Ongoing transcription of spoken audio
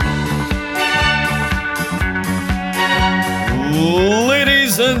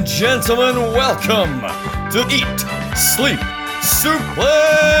and gentlemen, welcome to Eat, Sleep,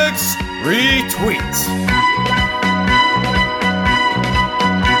 Suplex, Retweet.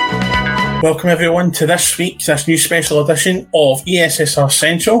 Welcome everyone to this new special edition of ESSR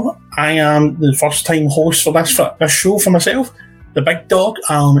Central. I am the first time host for this show for myself, the big dog,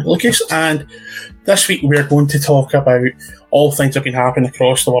 Alan McLucas, and this week we're going to talk about all things that have been happening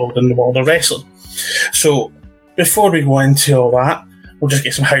across the world in the world of wrestling. So, before we go into all that, we'll just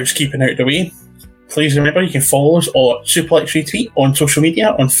get some housekeeping out of the way. Please remember you can follow us on Suplex Retweet on social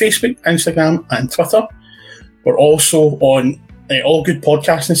media, on Facebook, Instagram and Twitter. We're also on all good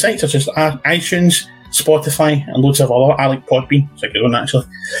podcasting sites such as iTunes, Spotify and loads of other. I like Podbean, it's a good one actually.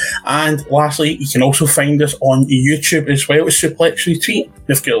 And lastly, you can also find us on YouTube as well as Suplex Retweet.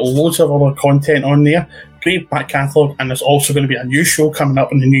 We've got loads of other content on there, great back catalogue, and there's also going to be a new show coming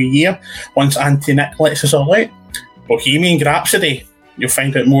up in the new year once Auntie Nick lets us all out. Bohemian Rhapsody. You'll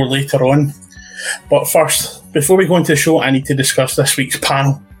find out more later on. But first, before we go into the show, I need to discuss this week's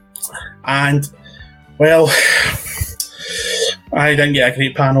panel. And, well, I didn't get a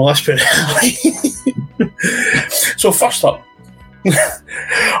great panel, let's put it. So first up,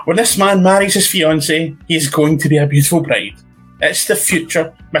 when this man marries his fiancée, he's going to be a beautiful bride. It's the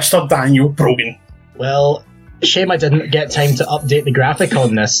future Mr. Daniel Brogan. Well, shame I didn't get time to update the graphic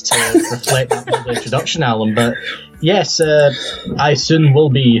on this to reflect that lovely introduction, Alan, but yes, I soon will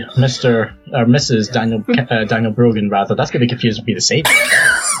be Mr. or Mrs. Daniel Brogan, rather. That's going to be confusing for me to say.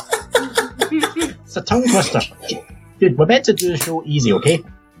 It's a tongue twister. Dude, we're meant to do the show easy, okay?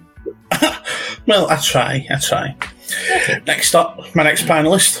 Well, I try. Next up, my next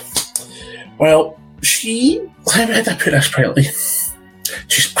panellist. Well, how did I put this properly?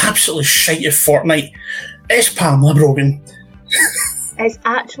 She's absolutely shite at Fortnite. It's Pamela Brogan. It's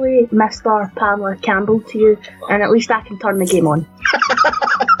actually Mr. Pamela Campbell to you, and at least I can turn the game on.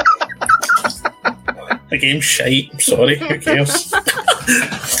 The game's shite, I'm sorry, who cares?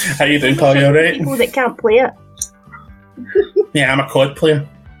 How you doing, pal? You alright? People that can't play it. Yeah, I'm a COD player.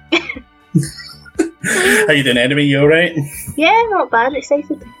 How you doing anyway? You alright? Yeah, not bad.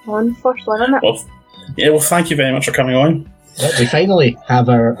 Excited to come on. First one, isn't it? Well, thank you very much for coming on. Well, we finally have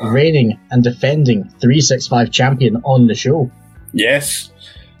our reigning and defending 365 champion on the show. Yes,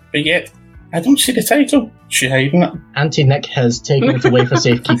 but yet, I don't see the title. She hiding it. Auntie Nick has taken it away for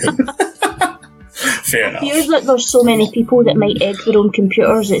safekeeping. Fair enough. It feels like there's so many people that might egg their own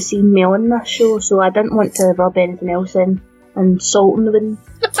computers that seen me on this show, so I didn't want to rub anything else in and salt in the wind.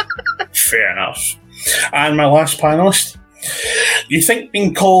 Fair enough. And my last panellist. You think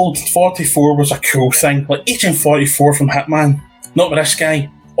being called 44 was a cool thing? Like Agent 44 from Hitman? Not with this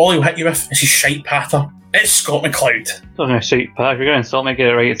guy. All he'll hit you with is his shite patter. It's Scott McLeod. Oh no, shite patter. If you're going to insult me, get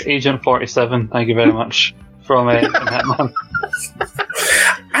it right. It's Agent 47. Thank you very much. From Hitman.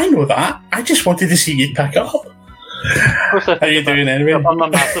 I know that. I just wanted to see you pick it up. How you doing anyway? I'm a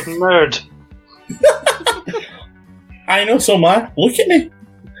massive nerd. I know, so man. Look at me.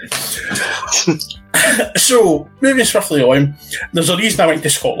 So, moving swiftly on, there's a reason I went to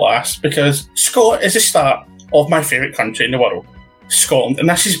Scott last, because Scott is the start of my favourite country in the world, Scotland, and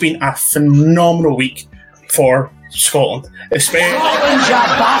this has been a phenomenal week for Scotland. Especially Scotland, you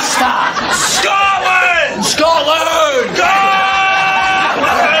bastard! Scotland! Scotland!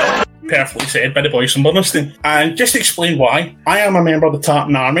 Scotland! Perfectly said by the boys from Burniston. And just to explain why, I am a member of the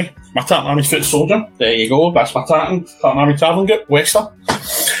Tartan Army. My Tartan Army's foot soldier. There you go, that's my Tartan Army travelling group, Wester.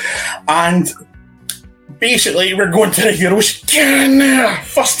 And basically, we're going to the Euros.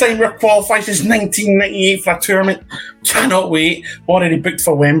 First time we're qualified since 1998 for a tournament. Cannot wait. Already booked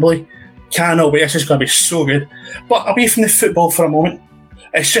for Wembley. Cannot wait. This is going to be so good. But away from the football for a moment,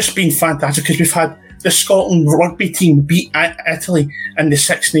 it's just been fantastic because we've had the Scotland rugby team beat Italy in the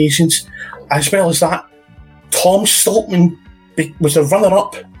Six Nations. As well as that, Tom Stoltman was the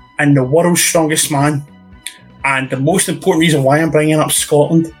runner-up and the world's strongest man. And the most important reason why I'm bringing up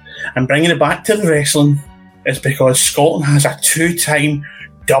Scotland and bringing it back to the wrestling is because Scotland has a two-time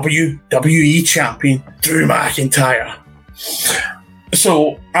WWE champion, Drew McIntyre.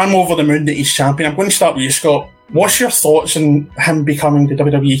 So, I'm over the moon that he's champion. I'm going to start with you, Scott. What's your thoughts on him becoming the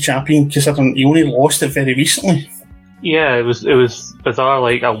WWE champion, considering he only lost it very recently? Yeah, it was bizarre.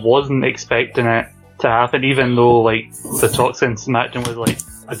 Like, I wasn't expecting it to happen, even though, like, the talk since matching was, like,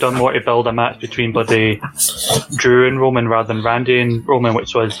 I'd done more to build a match between bloody Drew and Roman rather than Randy and Roman,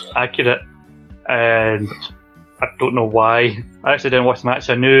 which was accurate. And I don't know why. I actually didn't watch the match.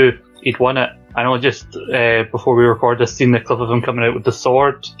 I knew he'd won it. I know just before we recorded, seen the clip of him coming out with the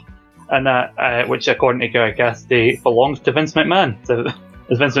sword, and that, which according to Gary Cassidy belongs to Vince McMahon. So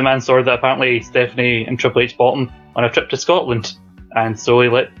it's Vince McMahon's sword that apparently Stephanie and Triple H bought him on a trip to Scotland. and so he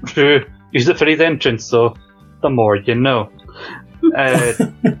let Drew use it for his entrance. So the more you know.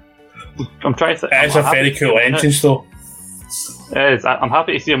 I'm trying to. It's a very cool entrance, though. It is. I'm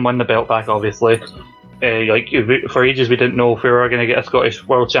happy to see him win the belt back. Obviously, for ages we didn't know if we were going to get a Scottish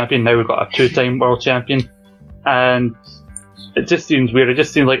World Champion. Now we've got a 2-time World Champion, and it just seems weird. It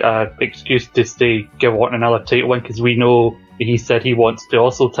just seems like a excuse to give Orton another title win, because we know he said he wants to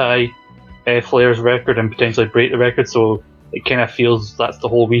also tie Flair's record and potentially break the record. So it kind of feels that's the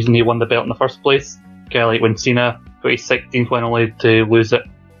whole reason he won the belt in the first place. Kind of like when Cena got his 16th win only to lose it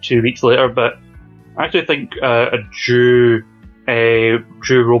 2 weeks later. But I actually think a Drew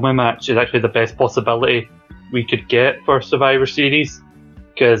Roman match is actually the best possibility we could get for Survivor Series,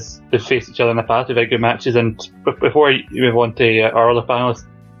 because they've faced each other in the past. They've had good matches. And before you move on to our other panelists,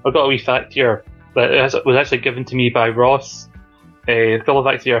 I've got a wee fact here that was actually given to me by Ross. A couple of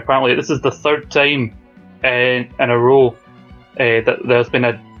facts here. Apparently, this is the third time in a row that there's been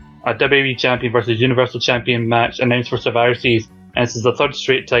a WWE Champion versus Universal Champion match announced for Survivor Series, and this is the third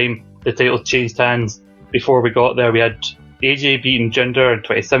straight time the titles changed hands. Before we got there, we had AJ beating Jinder in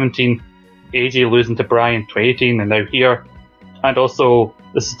 2017, AJ losing to Bryan in 2018, and now here. And also,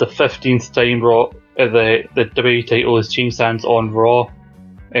 this is the 15th time the WWE title has changed hands on Raw.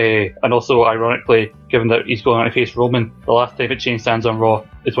 And also, ironically, given that he's going on to face Roman, the last time it changed hands on Raw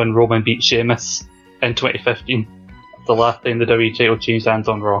is when Roman beat Sheamus in 2015. The last time the WWE title changed hands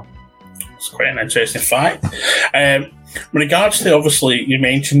on Raw. It's quite an interesting fact. In regards to, obviously, you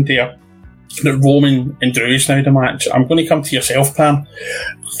mentioned there that Roman and Drew is now the match. I'm going to come to yourself, Pam.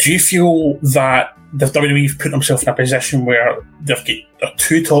 Do you feel that the WWE's put themselves in a position where they've got their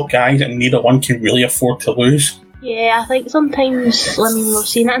 2 top guys and neither one can really afford to lose? Yeah, I think sometimes, I mean, we've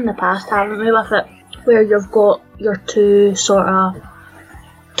seen it in the past, haven't we, with it, where you've got your 2 sort of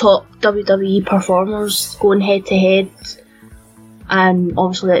top WWE performers going head to head, and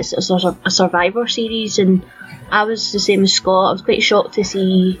obviously it's a Survivor Series, and I was the same as Scott. I was quite shocked to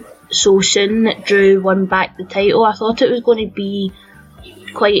see so soon that Drew won back the title. I thought it was going to be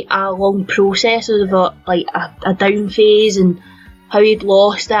quite a long process of a down phase, and how he'd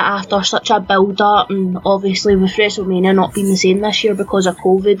lost it after such a build up, and obviously with WrestleMania not being the same this year because of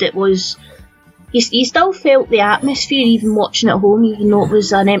COVID, it was you still felt the atmosphere even watching at home, even though it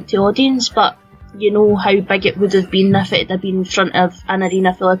was an empty audience, but you know how big it would have been if it had been in front of an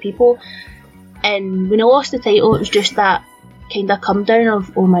arena full of people. And when he lost the title, it was just that kind of come down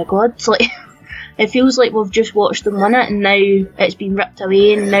of, oh my god, it's like it feels like we've just watched them win it and now it's been ripped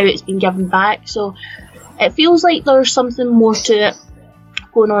away and now it's been given back. So it feels like there's something more to it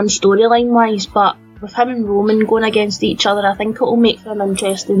going on storyline wise, but with him and Roman going against each other, I think it'll make for an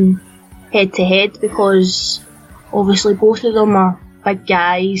interesting head to head, because obviously both of them are big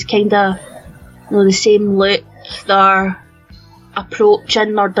guys, kind of the same look, their approach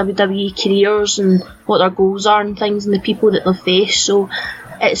in their WWE careers and what their goals are and things, and the people that they've faced. So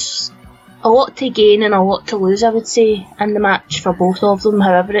it's a lot to gain and a lot to lose, I would say, in the match for both of them,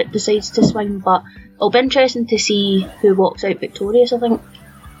 however it decides to swing. But it'll be interesting to see who walks out victorious, I think.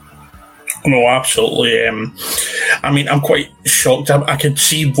 No, absolutely. I mean, I'm quite shocked. I could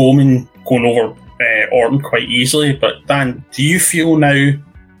see Roman going over Orton quite easily, but Dan, do you feel now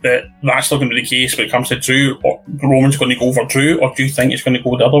that that's not going to be the case when it comes to Drew, or Roman's going to go over Drew, or do you think it's going to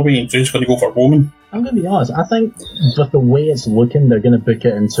go the other way and Drew's going to go over Roman? I'm going to be honest, I think with the way it's looking, they're going to book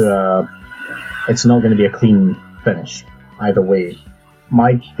it into it's not going to be a clean finish either way.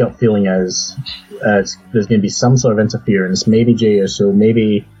 My gut feeling is there's going to be some sort of interference, maybe Jey Uso,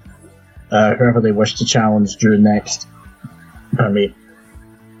 maybe whoever they wish to challenge Drew next. Pardon me.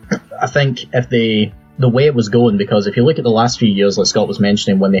 I think if the way it was going, because if you look at the last few years, like Scott was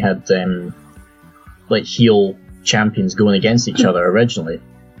mentioning, when they had heel champions going against each other originally,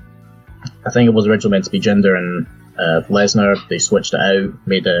 I think it was originally meant to be Jinder and Lesnar. They switched it out,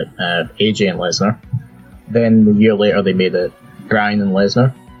 made it AJ and Lesnar. Then the year later they made it Bryan and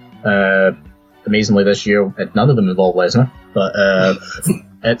Lesnar. Amazingly this year none of them involved Lesnar, but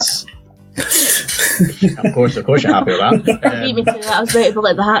it's of course you're happy with that. Beat me to that. I was about to be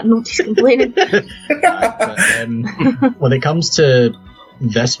like the hat, nobody's complaining. When it comes to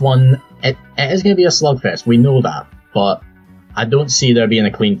this one, it is going to be a slugfest. We know that, but I don't see there being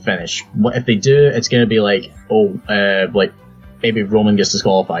a clean finish. What if they do? It's going to be like maybe Roman gets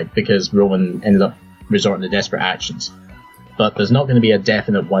disqualified because Roman ended up resorting to desperate actions. But there's not going to be a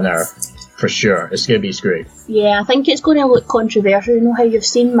definite winner for sure. It's going to be screwed. Yeah, I think it's going to look controversial. You know how you've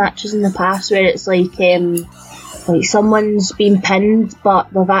seen matches in the past where it's like someone's been pinned but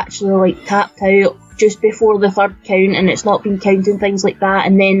they've actually tapped out just before the third count and it's not been counting, things like that,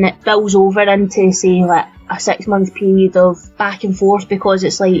 and then it builds over into, say, like a 6-month period of back and forth because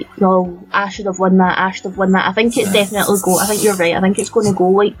it's like, no, I should have won that, I should have won that. I think it's definitely I think you're right, I think it's going to go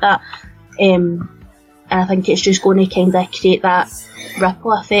like that. And I think it's just going to kind of create that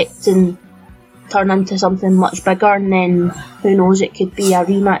ripple effect and turn into something much bigger, and then who knows, it could be a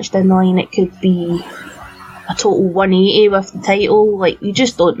rematch down the line, it could be a total 180 with the title, like, you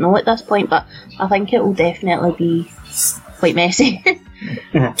just don't know at this point, but I think it will definitely be quite messy.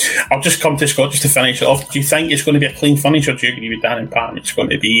 I'll just come to Scott just to finish it off. Do you think it's going to be a clean finish, or do you agree with Dan and Pam? It's going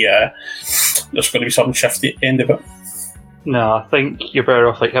to be there's going to be something shifty at the end of it? No, I think you're better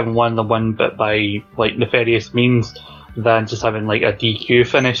off like having won the one bit by like nefarious means than just having like a DQ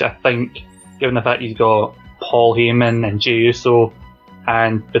finish. I think, given the fact you've got Paul Heyman and Jey Uso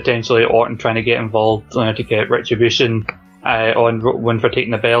and potentially Orton trying to get involved to get retribution on Roman for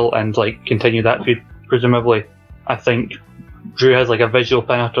taking the belt and like continue that feud presumably, I think Drew has like a visual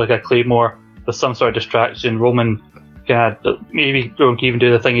pin after like a Claymore with some sort of distraction. Roman maybe Roman can even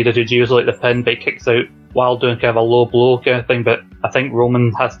do the thing he did to Jey Uso, like the pin, but he kicks out while doing kind of a low blow kind of thing. But I think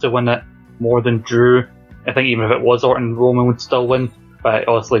Roman has to win it more than Drew. I think even if it was Orton, Roman would still win. But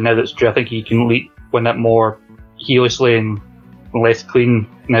obviously now that it's Drew, I think he can win it more heelishly and less clean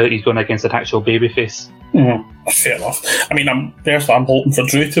now that he's going against an actual babyface. Fair enough. I mean, I'm hoping for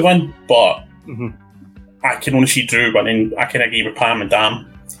Drew to win, but I can only see Drew winning. I can agree with Pam and Dan.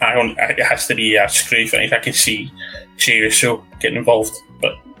 It has to be a screw finish. I can see Jey Uso getting involved,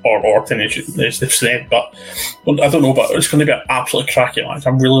 or Orton, as they've said, but I don't know, but it's going to be an absolutely cracking match.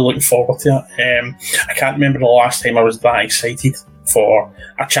 I'm really looking forward to it. I can't remember the last time I was that excited for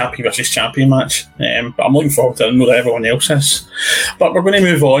a champion versus champion match, but I'm looking forward to it. I know that everyone else is. But we're going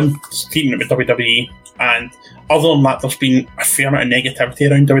to move on, keeping it with WWE, and other than that, there's been a fair amount of negativity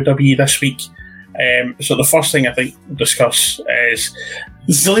around WWE this week. So the first thing I think we'll discuss is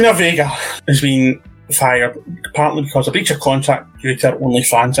Zelina Vega has been fired, partly because of breach of contract due to her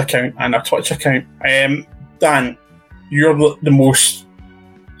OnlyFans account and her Twitch account. Dan, you're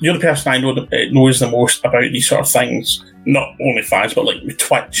the person I know that knows the most about these sort of things. Not OnlyFans, but like with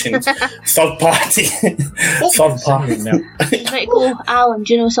Twitch and third party. Right, go, Alan.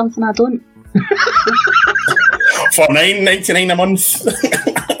 Do you know something I don't? For $9.99 a month.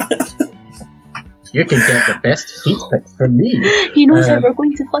 You can get the best heat pick from me. He knows how we're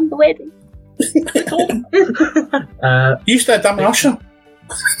going to fund the wedding. You used to have damn Russia.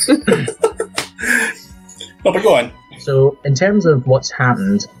 No, but go on. So, in terms of what's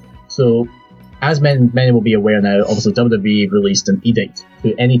happened, so as many will be aware now, obviously WWE released an edict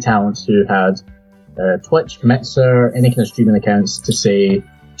to any talent who had Twitch, Mixer, any kind of streaming accounts to say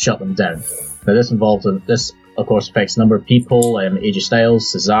shut them down. Now, this of course affects a number of people: AJ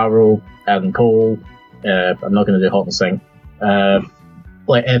Styles, Cesaro, Adam Cole. I'm not going to do Hot and Sing.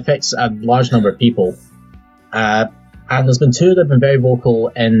 It affects a large number of people. And there's been two that have been very vocal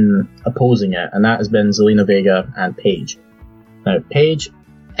in opposing it, and that has been Zelina Vega and Paige. Now, Paige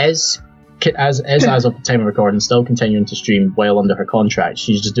is, as of the time of recording, still continuing to stream well under her contract.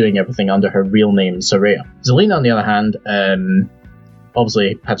 She's just doing everything under her real name, Saraya. Zelina, on the other hand,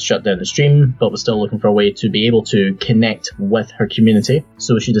 obviously had to shut down the stream, but was still looking for a way to be able to connect with her community.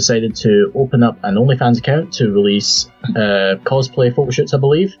 So she decided to open up an OnlyFans account to release cosplay photo shoots, I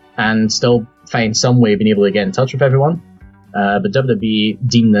believe, and still find some way of being able to get in touch with everyone. But WWE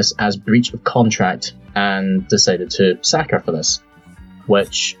deemed this as breach of contract and decided to sack her for this,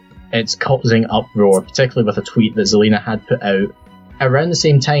 which it's causing uproar, particularly with a tweet that Zelina had put out around the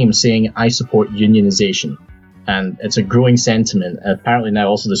same time saying, "I support unionization." And it's a growing sentiment. Apparently now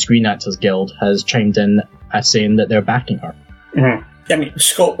also the Screen Actors Guild has chimed in as saying that they're backing her. I mean,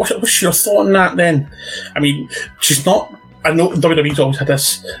 Scott, what's your thought on that then? I mean, she's not... I know WWE's always had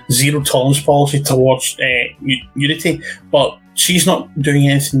this zero tolerance policy towards nudity, but she's not doing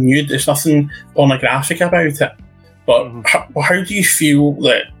anything nude. There's nothing pornographic about it. But how do you feel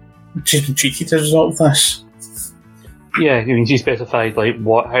that she's been treated as a result of this? Yeah, I mean, she specified like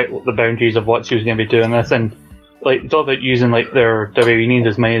how the boundaries of what she was going to be doing this, and like talk about using like their WWE names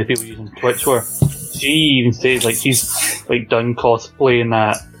as many of the people using Twitch were. She even says like she's like done cosplay and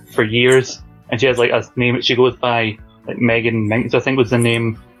that for years, and she has like a name that she goes by, like Megan Minx, I think was the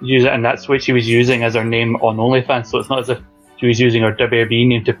name. Use it, and that's what she was using as her name on OnlyFans. So it's not as if she was using her WWE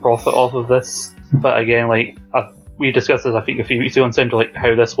name to profit off of this. But again, like we discussed this I think a few weeks ago on Central, like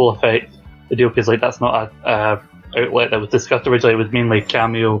how this will affect the deal, because like that's not a outlet that was discussed originally. It was mainly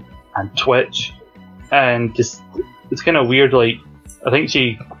Cameo and Twitch, and just it's kind of weird. Like I think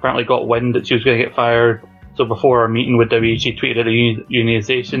she apparently got wind that she was going to get fired, so before our meeting with WWE she tweeted at the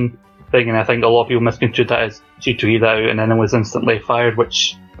unionization, thing, and I think a lot of people misconstrued that as she tweeted that out and then was instantly fired,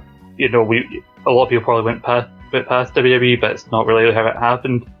 which, a lot of people probably went past WWE, but it's not really how it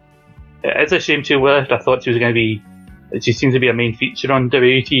happened. It's a shame she left. I thought she seems to be a main feature on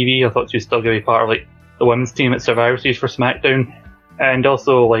WWE TV. I thought she was still going to be part of like the women's team at Survivor Series for SmackDown, and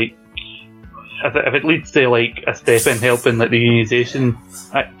also like if it leads to like a step in helping like the unionization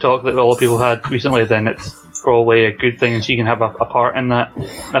talk that a lot of people had recently, then it's probably a good thing and she can have a part in that.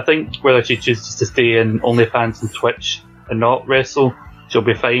 And I think whether she chooses to stay in OnlyFans and Twitch and not wrestle, she'll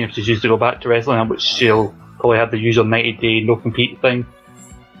be fine. If she chooses to go back to wrestling, which she'll probably have the usual 90-day no compete thing.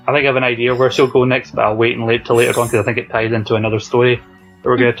 I think I have an idea where she'll go next, but I'll wait till later on because I think it ties into another story that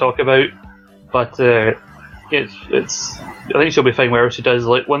we're going to talk about. But it's I think she'll be fine wherever she does.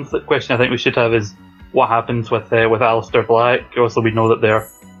 Like one question I think we should have is what happens with Aleister Black. Also, we know that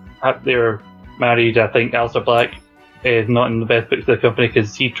they're married. I think Aleister Black is not in the best books of the company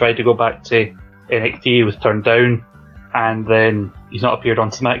because he tried to go back to NXT, he was turned down, and then he's not appeared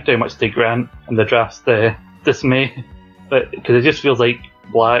on SmackDown, much to Grant and the draft's dismay. But because it just feels like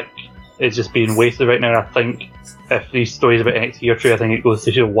Black is just being wasted right now. I think if these stories about NXT are true, I think it goes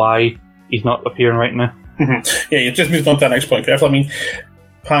to show why he's not appearing right now. Yeah, you just moved on to the next point. I mean,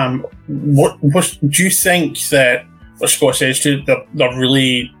 Pam, what do you think that what Scott says to they're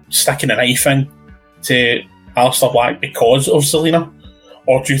really sticking a knife in to Aleister Black because of Zelina?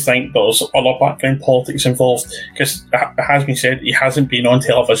 Or do you think there's other background politics involved? Because it has been said he hasn't been on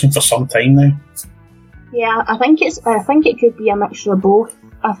television for some time now. Yeah, I think it could be a mixture of both.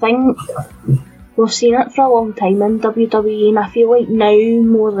 I think we've seen it for a long time in WWE, and I feel like now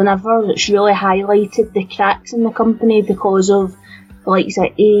more than ever it's really highlighted the cracks in the company because of the likes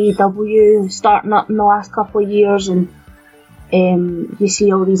of AEW starting up in the last couple of years, and you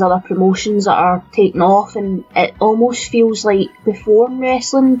see all these other promotions that are taking off, and it almost feels like before in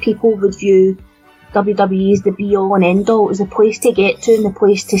wrestling people would view WWE as the be all and end all. It was the place to get to and the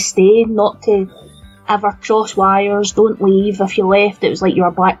place to stay, not to ever cross wires, don't leave. If you left, it was like you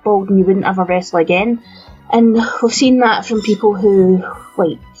were blackballed and you wouldn't ever wrestle again. And we've seen that from people who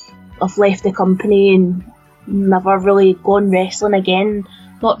like have left the company and never really gone wrestling again,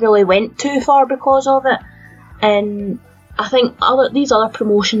 not really went too far because of it. And I think these other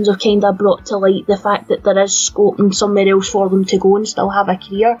promotions have kind of brought to light the fact that there is scope and somewhere else for them to go and still have a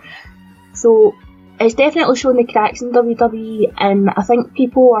career. So it's definitely showing the cracks in WWE, and I think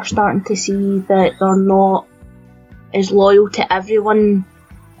people are starting to see that they're not as loyal to everyone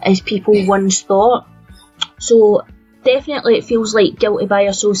as people once thought. So definitely it feels like guilty by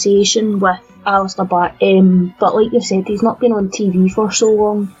association with Aleister Black, but like you've said, he's not been on TV for so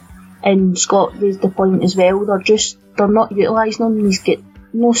long, and Scott raised the point as well, they're not utilising him, he's got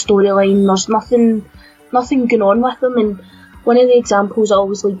no storyline, there's nothing going on with him. And one of the examples I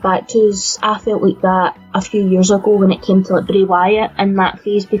always lead back to is I felt like that a few years ago when it came to like Bray Wyatt and that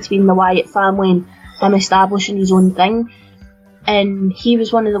phase between the Wyatt family and him establishing his own thing. And he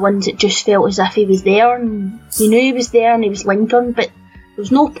was one of the ones that just felt as if he was there, and you knew he was there and he was lingering, but there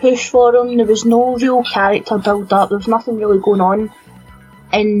was no push for him, there was no real character build up, there was nothing really going on.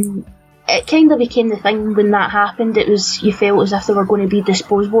 And it kind of became the thing when that happened. It was, you felt as if they were going to be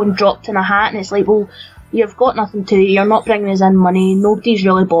disposable and dropped in a hat, and it's like, well, you've got nothing to, you're not bringing us in money, nobody's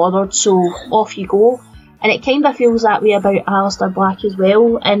really bothered, so off you go. And it kind of feels that way about Aleister Black as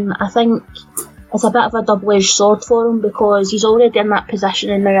well, and I think it's a bit of a double-edged sword for him because he's already in that position,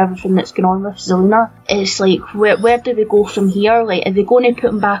 and now everything that's going on with Zelina, it's like, where do we go from here? Like, are they going to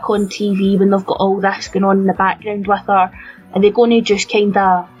put him back on TV when they've got all this going on in the background with her? Are they going to just kind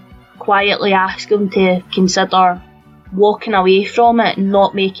of quietly ask him to consider walking away from it and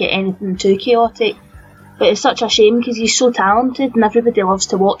not make it anything too chaotic? But it's such a shame because he's so talented and everybody loves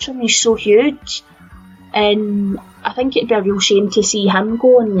to watch him. He's so huge, and I think it'd be a real shame to see him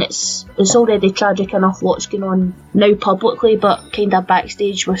go. And it's already tragic enough what's going on now publicly, but kind of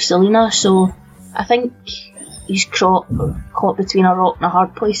backstage with Zelina. So I think he's caught between a rock and a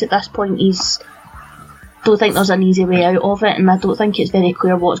hard place at this point. Don't think there's an easy way out of it, and I don't think it's very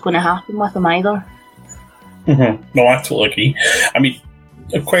clear what's going to happen with him either. No, I totally agree. I mean,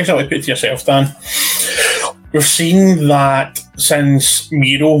 the question I would put to yourself, Dan, we've seen that since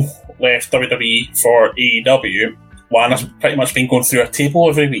Miro left WWE for AEW, Lana's pretty much been going through a table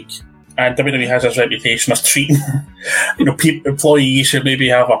every week. And WWE has this reputation of treating, employees who maybe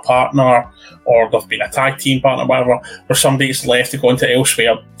have a partner or they've been a tag team partner, whatever, or somebody's left to go into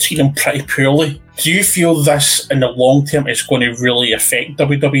elsewhere, treat them pretty poorly. Do you feel this in the long term is going to really affect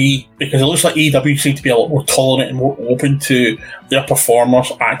WWE? Because it looks like AEW seem to be a lot more tolerant and more open to their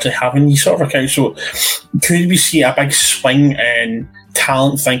performers actually having these sort of accounts. So could we see a big swing in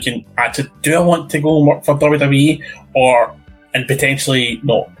talent thinking, actually, do I want to go and work for WWE, and potentially,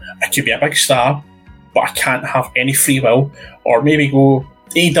 no, I could be a big star, but I can't have any free will, or maybe go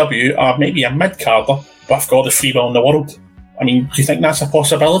AEW, or maybe a mid-carder, but I've got all the free will in the world. I mean, do you think that's a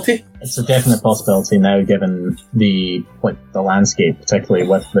possibility? It's a definite possibility now, given the landscape, particularly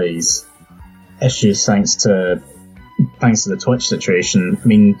with these issues, thanks to the Twitch situation. I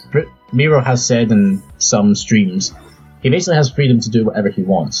mean, Miro has said in some streams, he basically has freedom to do whatever he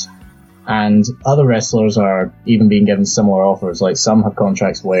wants. And other wrestlers are even being given similar offers. Like, some have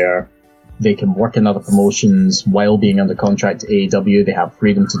contracts where they can work in other promotions while being under contract to AEW. They have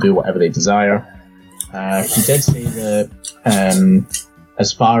freedom to do whatever they desire. He did say that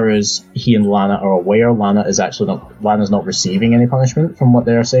as far as he and Lana are aware, Lana's not receiving any punishment from what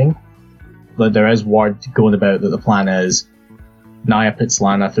they're saying. But there is word going about that the plan is Nia puts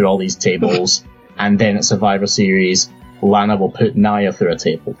Lana through all these tables, and then at Survivor Series, Lana will put Nia through a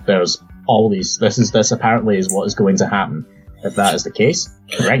table. There's all these. This apparently is what is going to happen. If that is the case,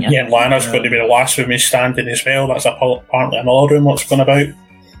 bring it. Yeah, and Lana's going to be the last woman standing as well. That's apparently another rumour what's going about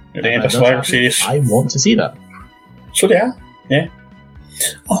at the end of Survivor Series. I want to see that. So yeah.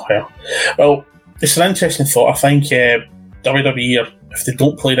 Oh well, it's an interesting thought. I think WWE, if they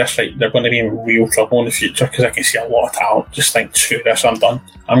don't play this right, they're going to be in real trouble in the future, because I can see a lot of talent just think, screw this, I'm done,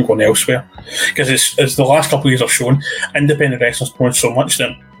 I'm going elsewhere. Because as the last couple of years have shown, independent wrestling's grown so much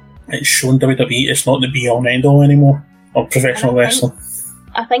that it's shown WWE it's not the be all and end all anymore of professional wrestling.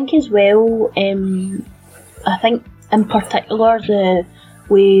 I think as well, I think in particular the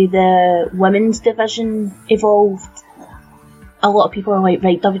way the women's division evolved, a lot of people are like,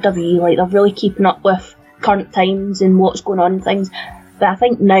 right, WWE, like, they're really keeping up with current times and what's going on and things. But I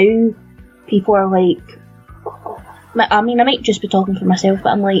think now people are like, I mean, I might just be talking for myself, but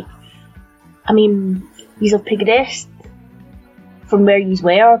I'm like, I mean, you have progressed from where you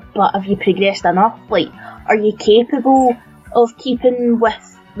were, but have you progressed enough? Like, are you capable of keeping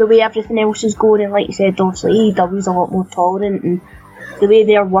with the way everything else is going? And like you said, obviously AEW's a lot more tolerant, and the way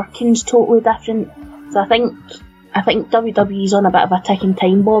they're working's totally different. So I think WWE's on a bit of a ticking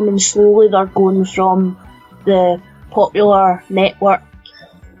time bomb, and slowly they're going from the popular network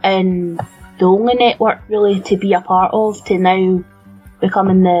and the only network really to be a part of, to now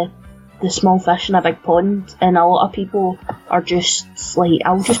becoming the small fish in a big pond. And a lot of people are just like,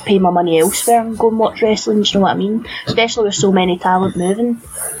 I'll just pay my money elsewhere and go and watch wrestling, do you know what I mean? Especially with so many talent moving.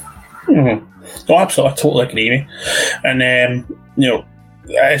 Mm-hmm. No, absolutely, I totally agree with you. And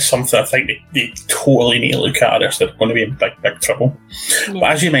that is something I think they totally need to look at, or else they're going to be in big trouble. Yeah.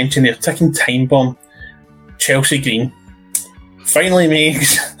 But as you mentioned, they're ticking time bomb. Chelsea Green finally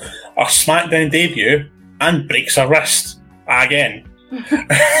makes a SmackDown debut and breaks her wrist again.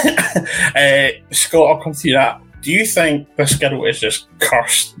 Scott, I'll come to you that. Do you think this girl is just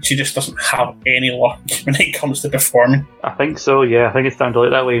cursed? She just doesn't have any luck when it comes to performing? I think so, yeah. I think it's starting to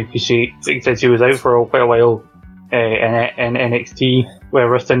look that way, because she said she was out for quite a while in NXT with a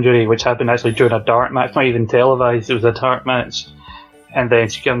wrist injury, which happened actually during a dark match, not even televised, it was a dark match. And then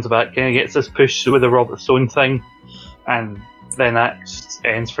she comes back, kind of gets this push with the Robert Stone thing, and then that just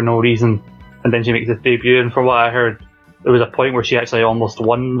ends for no reason. And then she makes this debut, and from what I heard, there was a point where she actually almost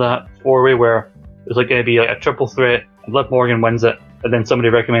won that four-way, where it was like going to be like a triple threat, and Liv Morgan wins it, and then somebody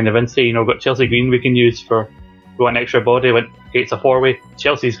recommended Vince, we've got Chelsea Green we can use for an extra body. When it's a four-way,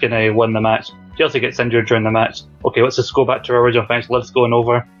 Chelsea's going to win the match. Chelsea gets injured during the match. Okay, let's just go back to our original finish. Liv's going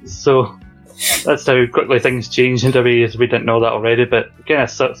over. So that's how quickly things changed in WWE. We didn't know that already, but it kind of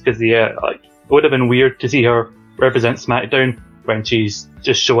sucks, because it would have been weird to see her represent SmackDown when she's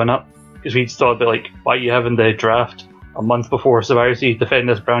just showing up, because we thought about why are you having the draft a month before Survivor Series defending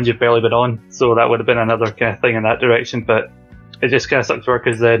this brand you've barely been on. So that would have been another kind of thing in that direction, but it just kind of sucks for her,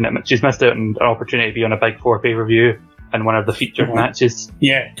 because then she's missed out on an opportunity to be on a Big Four pay-per-view and one of the featured matches.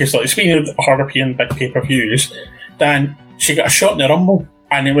 Yeah, because speaking of her appearing big pay-per-views, Dan, she got a shot in the Rumble,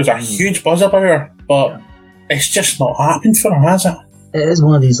 and there was a huge buzz about her, but it's just not happened for her, has it? It is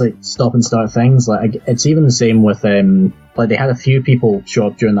one of these stop and start things. It's even the same with they had a few people show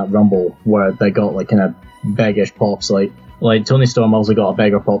up during that Rumble where they got kind of biggish pops. Like Toni Storm also got a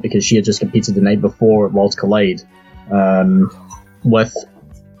bigger pop because she had just competed the night before at Worlds Collide. With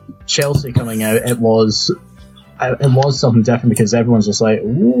Chelsea coming out, it was something different, because everyone's just like,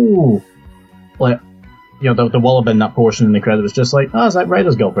 ooh, there will have been that portion in the crowd that was just like, oh, is that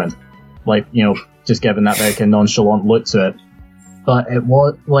Ryder's girlfriend? Just giving that very kind of nonchalant look to it. But it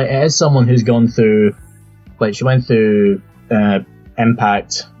was it is someone who's gone through, she went through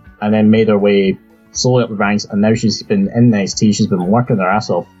Impact and then made her way slowly up the ranks, and now she's been in NXT. She's been working her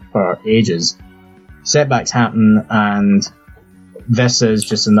ass off for ages. Setbacks happen, and this is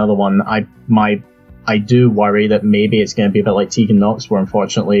just another one. I do worry that maybe it's going to be a bit like Tegan Nox, where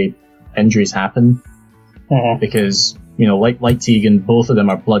unfortunately injuries happen. Because, like Tegan, both of them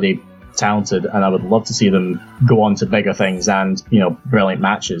are bloody talented, and I would love to see them go on to bigger things and, brilliant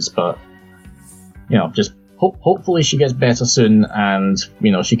matches. But, just hopefully she gets better soon, and,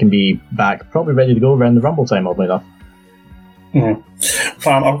 she can be back, probably ready to go around the Rumble time, oddly enough.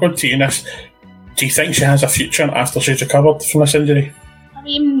 Pam, I'll go to you this. Do you think she has a future after she's recovered from this injury? I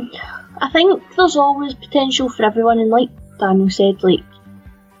mean, I think there's always potential for everyone, and like Daniel said, like,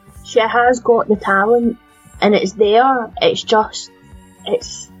 she has got the talent, and it's there. It's just,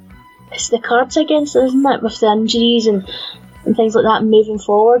 it's the cards against her, isn't it, with the injuries and things like that moving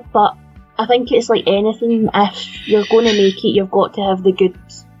forward. But I think it's like anything, if you're going to make it, you've got to have the good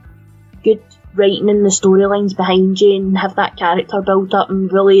writing and the storylines behind you, and have that character build up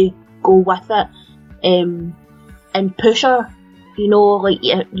and really go with it, and push her. Like,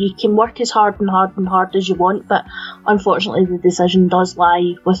 you can work as hard as you want, but unfortunately the decision does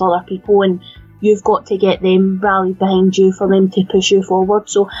lie with other people, and you've got to get them rallied behind you for them to push you forward.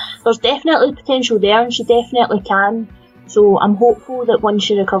 So there's definitely potential there, and she definitely can. So I'm hopeful that once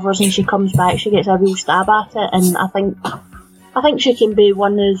she recovers and she comes back, she gets a real stab at it, and I think she can be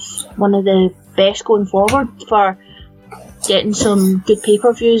one of the best going forward for getting some good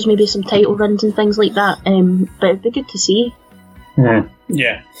pay-per-views, maybe some title runs and things like that. But it'd be good to see.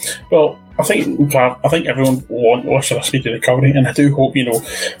 Yeah. Well, I think everyone wants her a speedy recovery, and I do hope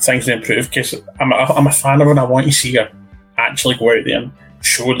things will improve, because I'm a fan of her, and I want to see her actually go out there and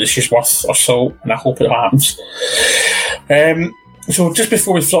show that she's worth her salt, and I hope it happens. So just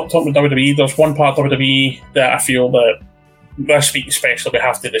before we start talking about WWE, there's one part of WWE that I feel that this week especially we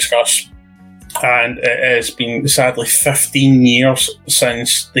have to discuss, and it has been sadly 15 years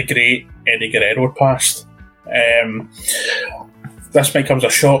since the great Eddie Guerrero had passed. This might come as a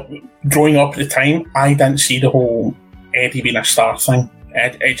shock. Growing up at the time, I didn't see the whole Eddie being a star thing.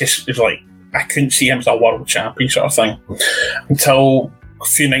 It just was like, I couldn't see him as a world champion sort of thing. Until a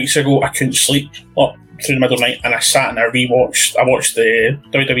few nights ago, I couldn't sleep up through the middle of the night, and I sat and I watched the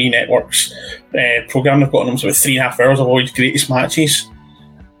WWE Network's programme they've got on them. So it was 3.5 hours of all his greatest matches.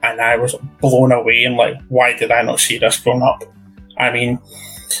 And I was blown away, and like, why did I not see this growing up? I mean,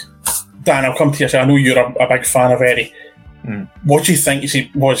 Dan, I'll come to you. I know you're a big fan of Eddie. What do you think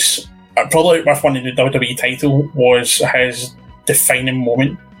was probably with winning the WWE title was his defining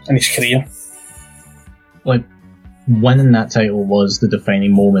moment in his career? Like, winning that title was the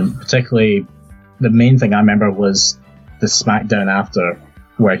defining moment. Particularly, the main thing I remember was the SmackDown after,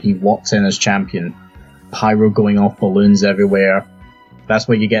 where he walked in as champion, pyro going off, balloons everywhere. That's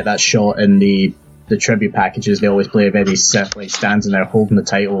where you get that shot in the tribute packages they always play of Eddie like standing there holding the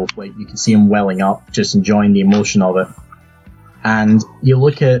title. Like, you can see him welling up, just enjoying the emotion of it. And you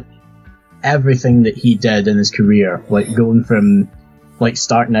look at everything that he did in his career, like going from like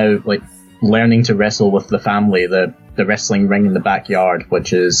starting out, like learning to wrestle with the family, the wrestling ring in the backyard,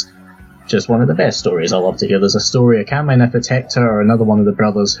 which is just one of the best stories I love to hear. There's a story, I can't remember if it's Hector or another one of the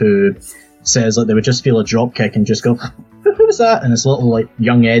brothers, who says like they would just feel a drop kick and just go, who's that? And it's little like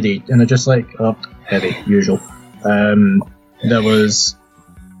young Eddie, and they're just like, oh, Eddie, usual. There was,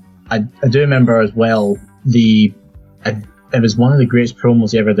 I do remember as well, it was one of the greatest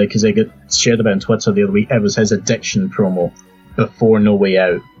promos he ever did, because they got shared about on Twitter the other week. It was his addiction promo before No Way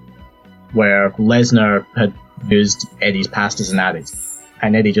Out, where Lesnar had used Eddie's past as an addict,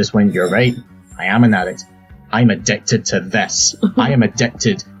 and Eddie just went, you're right, I am an addict. I'm addicted to this. I am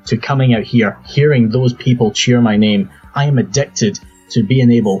addicted to coming out here, hearing those people cheer my name. I am addicted to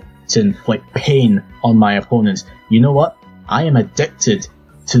being able to inflict pain on my opponents. You know what? I am addicted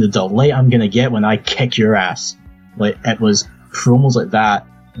to the delight I'm going to get when I kick your ass. Like, it was promos like that.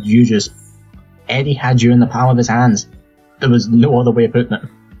 Eddie had you in the palm of his hands. There was no other way of putting it.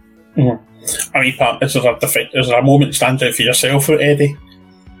 I mean, Pat, is there a moment that stands out for yourself with Eddie?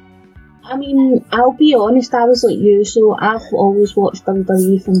 I mean, I'll be honest, I was like you, so I've always watched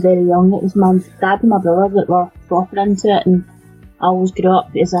WWE from very young. It was my dad and my brother that were proper into it, and I always grew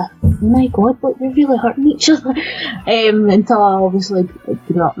up as a, oh my god, but they're really hurting each other, until I obviously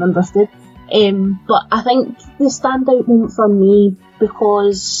grew up and understood. But I think the standout moment for me,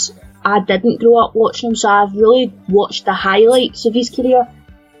 because I didn't grow up watching him, so I've really watched the highlights of his career,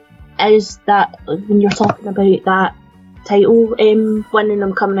 is that when you're talking about that title winning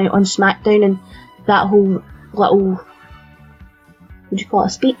and coming out on SmackDown, and that whole little, would you call it a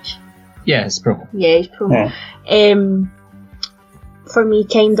speech? Yeah, his promo. Yeah, his promo. Yeah. For me,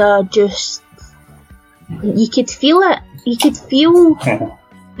 kinda just, you could feel it. You could feel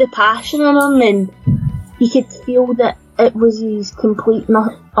the passion in him, and you could feel that it was his complete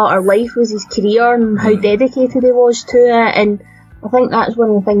utter life, was his career, and how dedicated he was to it. And I think that's one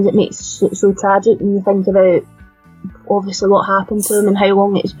of the things that makes it so tragic when you think about obviously what happened to him and how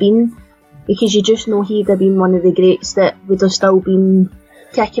long it's been, because you just know he'd have been one of the greats that would have still been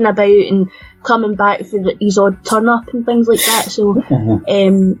kicking about and coming back for his odd turn up and things like that. So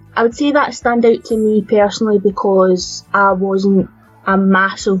I would say that stand out to me personally, because I wasn't a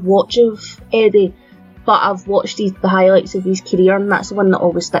massive watch of Eddie, but I've watched the highlights of his career, and that's the one that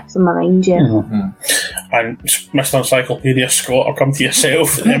always sticks in my mind. And Mr. Encyclopedia Scott, I'll come to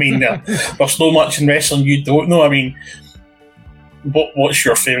yourself. I mean, there's so much in wrestling you don't know. I mean, what's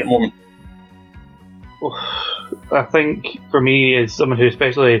your favourite moment? I think for me, as someone who,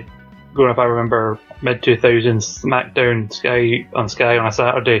 especially growing up, I remember mid-2000s SmackDown on Sky on a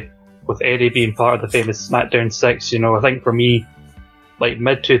Saturday, with Eddie being part of the famous SmackDown 6. You know, I think for me, like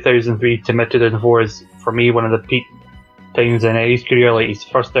mid-2003 to mid-2004 is, for me, one of the peak times in Eddie's career. Like, he's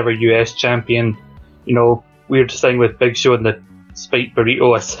first ever US champion. You know, weird thing with Big Show and the spiked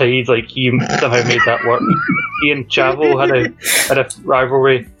burrito aside, like, he somehow made that work. He and Chavo had a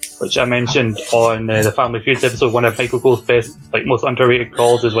rivalry, which I mentioned on the Family Feuds episode. One of Michael Cole's best, like, most underrated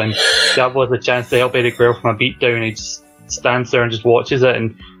calls is when Chavo has the chance to help Eddie Guerrero from a beatdown. He just stands there and just watches it,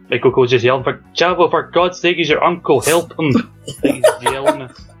 and Michael Cole's just yelling, "For Chavo, for God's sake, he's your uncle, help him!" Like, he's just yelling.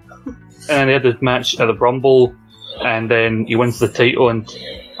 And then they had this match at the Rumble, and then he wins the title, and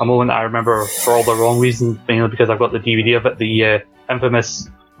a moment that I remember for all the wrong reasons, mainly because I've got the DVD of it, the infamous,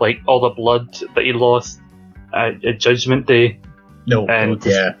 like, all the blood that he lost at Judgment Day. And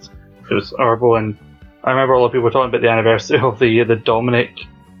it was horrible. And I remember a lot of people were talking about the anniversary of the Dominic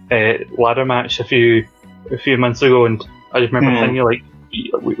ladder match a few months ago, and I just remember thinking, like,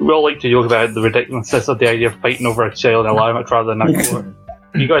 we all like to joke about the ridiculousness of the idea of fighting over a child in a ladder match rather than that court.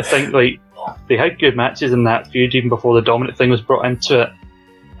 You guys think, like, they had good matches in that feud even before the Dominic thing was brought into it,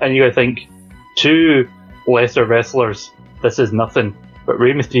 and you gotta think, two lesser wrestlers, this is nothing, but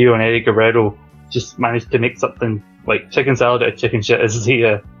Rey Mysterio and Eddie Guerrero just managed to make something like chicken salad out of chicken shit, is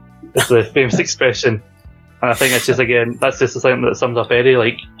the famous expression. And I think it's just, again, that's just something that sums up Eddie.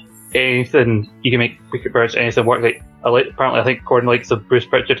 Like, anything you can make Cricket Birch, anything work. Like, apparently, I think according to, like, so Bruce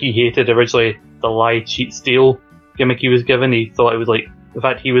Pritchard, he hated originally the lie, cheat, steal gimmick he was given. He thought it was, like, the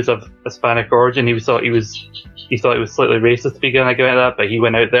fact he was of Hispanic origin, he thought it was slightly racist to be given a gimmick like that, but he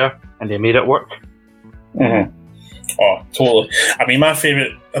went out there and they made it work. Oh, totally. I mean, my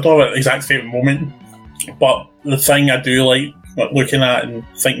favourite, I don't know the exact favourite moment, but the thing I do like looking at and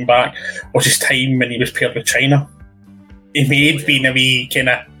thinking back was his time when he was paired with China. He made being a wee kind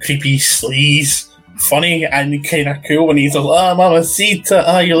of creepy sleaze funny and kind of cool when he's like, "Ah, mamacita,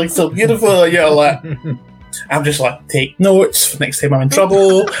 ah, you look so beautiful." You're like, I'm just like, take notes for next time I'm in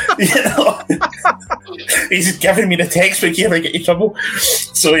trouble. You know, he's giving me the textbook if I get in trouble.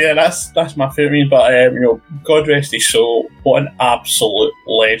 So yeah, that's my favourite. But you know, God rest his soul. What an absolute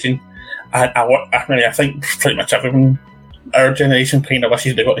legend. And I think pretty much everyone, our generation, kind of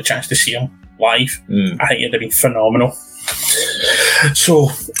wishes they got the chance to see him live. I think it'd have been phenomenal. So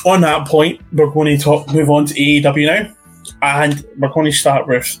on that point, we're going to move on to AEW now, and we're going to start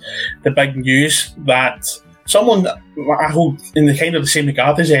with the big news that someone that I hold in the kind of the same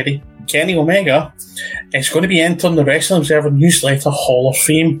regard as Eddie, Kenny Omega, is going to be entering the Wrestling Observer Newsletter Hall of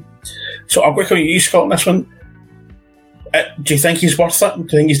Fame. So I'll go to you, Scott, on this one. Do you think he's worth it? Do you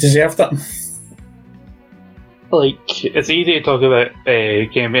think he's deserved it? Like, it's easy to talk about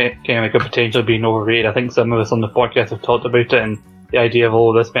Kenny potentially being overrated. I think some of us on the podcast have talked about it, and the idea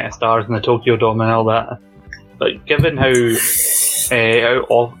of this many stars in the Tokyo Dome and all that. But given how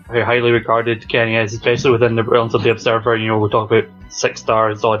highly regarded Kenny is, especially within the realms of the Observer, you know, we talk about 6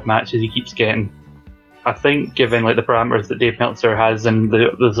 stars, odd matches he keeps getting. I think, given like the parameters that Dave Meltzer has in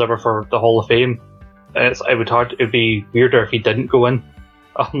the Observer for the Hall of Fame, it'd be weirder if he didn't go in.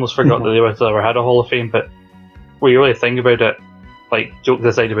 I almost forgot that they ever had a Hall of Fame, but when you really think about it, like, jokes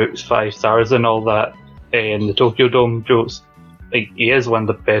aside about 5 stars and all that, and the Tokyo Dome jokes, like, he is one of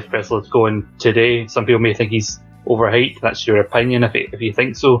the best wrestlers going today. Some people may think he's overhyped. That's your opinion if you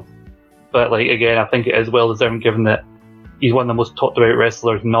think so. But, like, again, I think it is well deserved given that he's one of the most talked about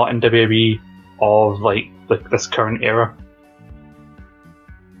wrestlers not in WWE of like this current era.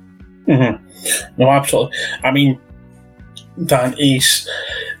 No, absolutely. I mean, Dan, he's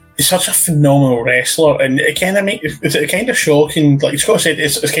such a phenomenal wrestler, and it kind of it's kind of shocking. Like Scott said,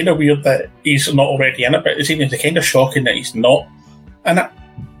 it's kind of weird that he's not already in it, but it's kind of shocking that he's not in it.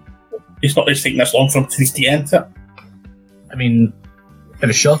 It's taking this long for him to get into it. I mean, it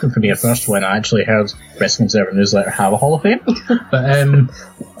was shocking for me at first when I actually heard Wrestling Observer Newsletter have a Hall of Fame. But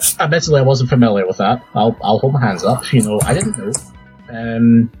admittedly, I wasn't familiar with that. I'll hold my hands up. You know, I didn't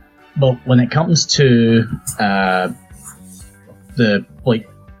know. But when it comes to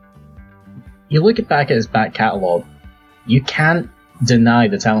you look back at his back catalogue, you can't deny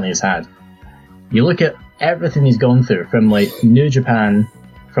the talent he's had. You look at everything he's gone through, from like New Japan,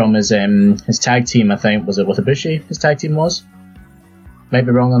 from his tag team, I think, was it with Ibushi? His tag team was? Might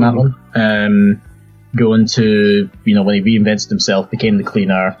be wrong on that one. Going to, you know, when he reinvented himself, became the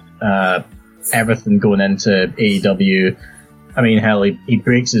cleaner, everything going into AEW. I mean, hell, he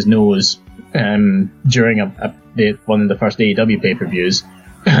breaks his nose during one of the first AEW pay-per-views,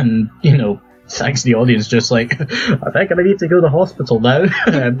 and, you know, thanks to the audience, just like, I think I need to go to the hospital now.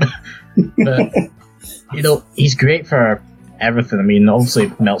 But, you know, he's great for everything. I mean,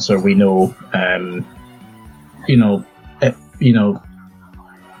 obviously, Meltzer, we know,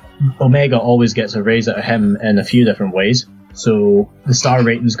 Omega always gets a raise out of him in a few different ways, so the star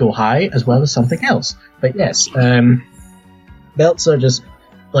ratings go high as well as something else. But yes, Meltzer just,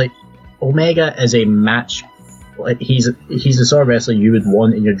 like, Omega is a match. Like, he's the sort of wrestler you would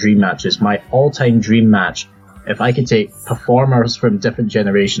want in your dream matches. My all-time dream match, if I could take performers from different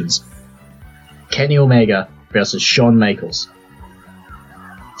generations, Kenny Omega versus Shawn Michaels.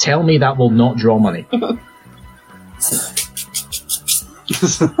 Tell me that will not draw money.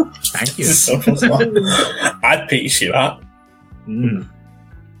 Thank you. I'd pay to see that. Mm.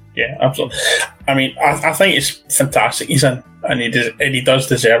 Yeah, absolutely. I mean, I think it's fantastic he's in, and he does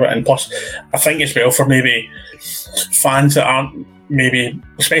deserve it. And plus, I think as well for maybe fans that aren't, maybe,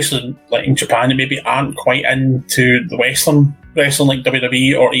 especially like in Japan, that maybe aren't quite into the wrestling like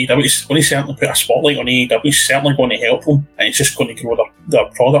WWE or AEW, it's going to certainly put a spotlight on AEW. It's certainly going to help them, and it's just going to grow their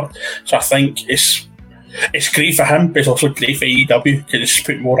product. So I think it's great for him, but it's also great for AEW because it's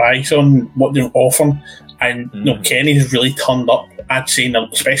put more eyes on what they're offering. And you know, Kenny's really turned up. I'd say,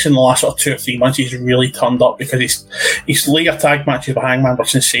 especially in the last sort of 2 or 3 months, he's really turned up because his later tag matches with Hangman were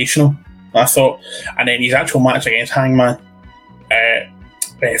sensational, I thought. And then his actual match against Hangman,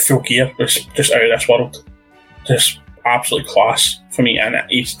 Full Gear, was just out of this world. Just absolute class for me, and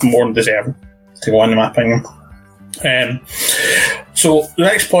he's more than deserving to go on, in my opinion. So the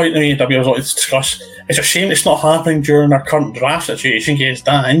next point in AEW I was wanting to discuss, it's a shame it's not happening during our current draft situation, because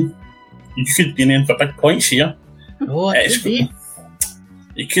Dan, you could be in for big points here. Oh, it could be.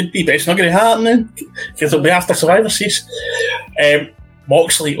 It could be, but it's not going to happen because it'll be after Survivor Series.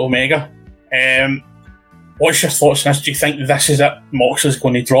 Moxley, Omega. What's your thoughts on this? Do you think this is it? Moxley's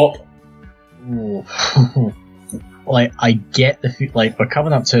going to drop? Like, I get we're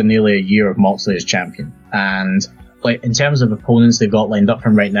coming up to nearly a year of Moxley as champion, and like in terms of opponents they've got lined up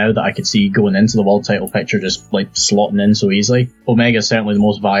from right now that I could see going into the world title picture, just like slotting in so easily. Omega's certainly the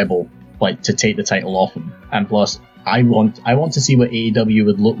most viable, like, to take the title off him, and plus, I want to see what AEW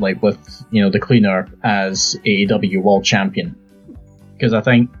would look like with, you know, the cleaner as AEW World Champion, because I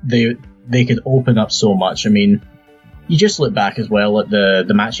think they could open up so much. I mean, you just look back as well at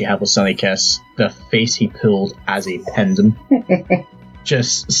the match he had with Sonny Kiss, the face he pulled as he pinned him,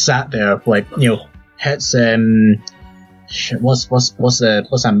 just sat there like, you know, hits what's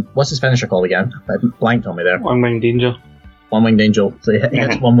his finisher called again? I blanked on me there. One Winged Angel. One Winged Angel. So he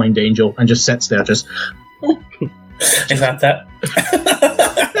hits One Winged Angel and just sits there, just. Is that it?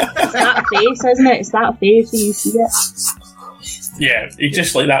 It's that face, isn't it? It's that face when you see it. Yeah, he's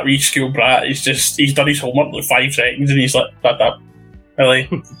just like that wee school brat. He's done his homework in like 5 seconds and he's like, that. Really?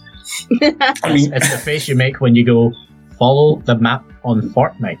 I mean, it's the face you make when you go, follow the map on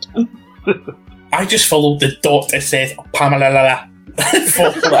Fortnite. I just followed the dot that says Pamela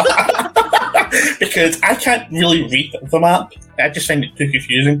because I can't really read the map. I just find it too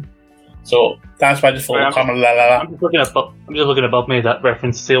confusing. So that's why I just followed Pamela. I'm just looking above me. That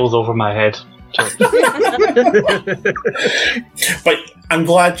reference sails over my head. But I'm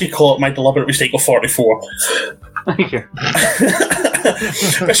glad you caught my deliberate mistake of 44. Thank you.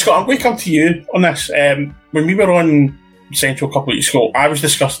 But Scott, I'm going to come to you on this. When we were on Central a couple of weeks ago, I was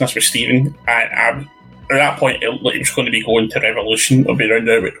discussing this with Stephen, and at that point it was going to be going to Revolution. It'll be around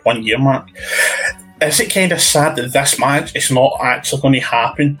the 1 year mark. Is it kind of sad that this match is not actually going to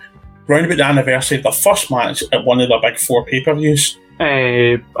happen round about the anniversary of the first match at one of the big 4 pay-per-views?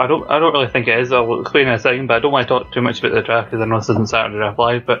 I don't really think it is. I'll explain in a second, but I don't want to talk too much about the draft because I know this isn't Saturday Draft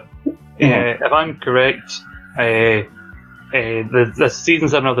Live. But if I'm correct, the season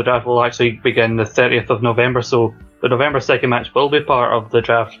 7 of the draft will actually begin the 30th of November. So the November 2nd match will be part of the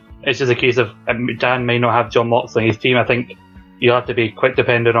draft. It's just a case of Dan may not have John Moxley in his team. I think you have to be quick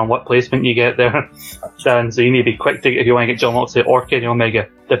depending on what placement you get there, Dan. So you need to be quick if you want to get John Moxley or Kenny Omega,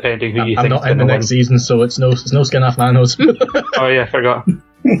 depending who you I'm think. not in the next season, so it's no skin off my nose. Oh yeah, I forgot.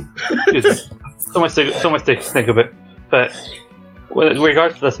 so much to think about. But with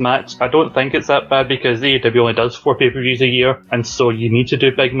regards to this match, I don't think it's that bad because AEW only does 4 pay-per-views a year, and so you need to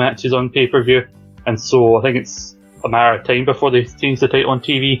do big matches on pay-per-view, and so I think it's a matter of time before they change the title on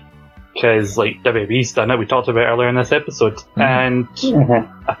TV. Because like WWE's done it, we talked about earlier in this episode, and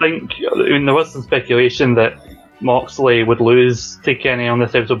I think there was some speculation that Moxley would lose to Kenny on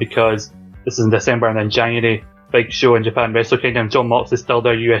this episode because this is in December, and then January, big show in Japan, Wrestle Kingdom. John Moxley's still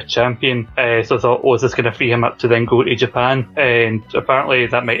their US champion, so I thought, is this going to free him up to then go to Japan? And apparently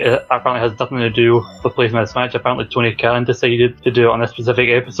that has nothing to do with the placement of this match. Apparently Tony Khan decided to do it on this specific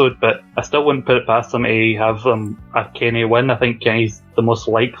episode, but I still wouldn't put it past them to have Kenny win. I think Kenny's the most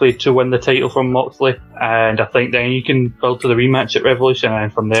likely to win the title from Moxley, and I think then you can build to the rematch at Revolution,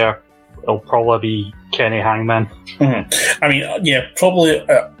 and from there it'll probably be Kenny Hangman. I mean, yeah, probably.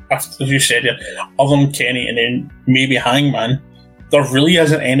 As you said, other than Kenny and then maybe Hangman, there really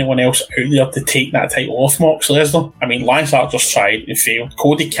isn't anyone else out there to take that title off Moxley, is there? I mean, Lance Archer tried and failed.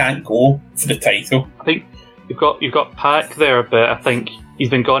 Cody can't go for the title. I think you've got Pac there, but I think he's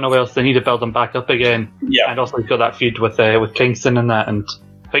been gone a while, so they need to build him back up again. Yeah. And also he's got that feud with Kingston and that, and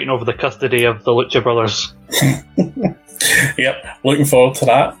fighting over the custody of the Lucha Brothers. Yep, looking forward to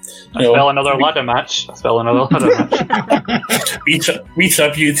that. Another ladder match. We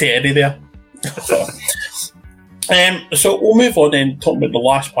tribute to Eddie there. So we'll move on and talk about the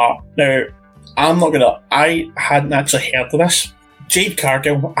last part. Now, I hadn't actually heard of this. Jade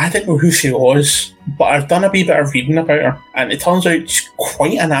Cargill, I didn't know who she was, but I've done a wee bit of reading about her, and it turns out she's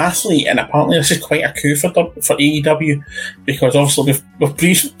quite an athlete, and apparently this is quite a coup for AEW, because obviously we've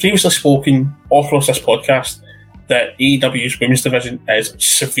previously spoken all across this podcast that AEW's women's division is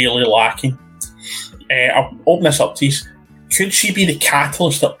severely lacking. I'll open this up to you. Could she be the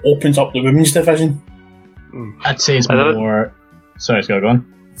catalyst that opens up the women's division? I'd say it's more... Sorry, Scott, go on.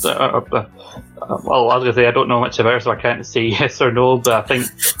 Well, I was going to say I don't know much about her, so I can't say yes or no, but I think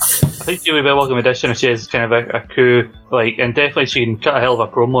she would be a welcome addition if she is kind of a coup, and definitely she can cut a hell of a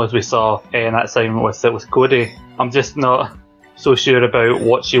promo as we saw in that segment with Cody. I'm just not so sure about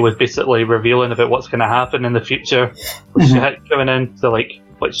what she was basically revealing about what's going to happen in the future with Shaq coming in. So,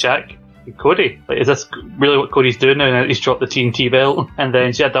 what Shaq and Cody? Is this really what Cody's doing now? He's dropped the TNT belt. And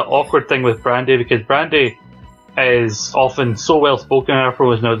then she had that awkward thing with Brandy, because Brandy is often so well spoken in her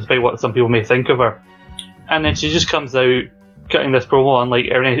promos now, despite what some people may think of her. And then she just comes out cutting this promo on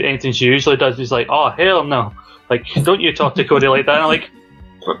anything she usually does. She's like, oh, hell no. Don't you talk to Cody like that? And I'm like,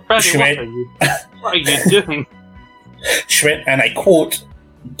 Brandy, what are you doing? She went, and I quote,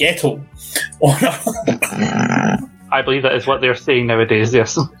 ghetto. I believe that is what they're saying nowadays,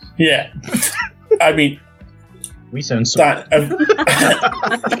 yes. Yeah. I mean, we sound so... I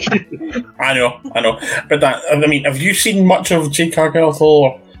know. But have you seen much of Jade Cargill at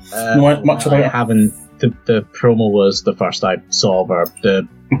all? Much about her? I haven't. The promo was the first I saw of her.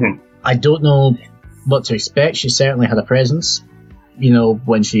 I don't know what to expect. She certainly had a presence.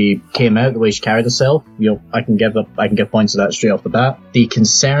 When she came out, the way she carried herself, I can give points to that straight off the bat. The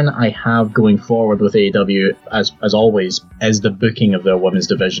concern I have going forward with AEW, as always, is the booking of their women's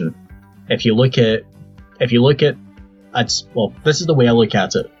division. If you look at, this is the way I look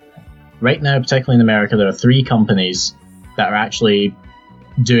at it. Right now, particularly in America, there are 3 companies that are actually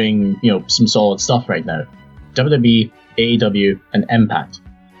doing, some solid stuff right now: WWE, AEW, and Impact.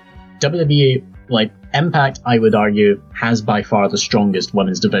 WWE, Impact, I would argue, has by far the strongest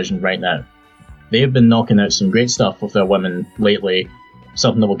women's division right now. They've been knocking out some great stuff with their women lately,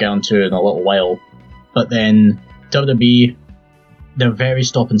 something that we'll get onto in a little while. But then WWE, they're very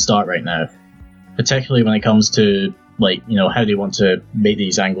stop and start right now, particularly when it comes to how they want to make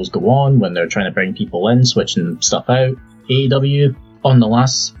these angles go on when they're trying to bring people in, switching stuff out. AEW, on the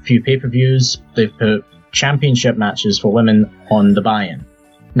last few pay-per-views, they've put championship matches for women on the buy-in.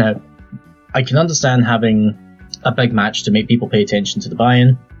 Now, I can understand having a big match to make people pay attention to the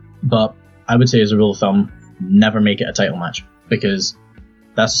buy-in, but I would say as a rule of thumb, never make it a title match, because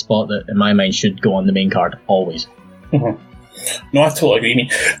that's a spot that, in my mind, should go on the main card, always. No, I totally agree.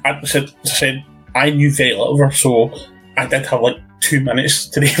 I said I knew very little of her, so I did have 2 minutes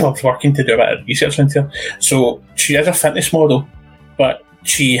today while I was working to do a bit of research into her. So she is a fitness model, but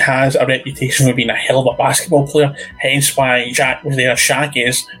she has a reputation for being a hell of a basketball player, hence why Shaq was there. Shaq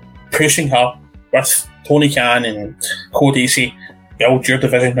is pushing her with Tony Khan and Cody, say, build your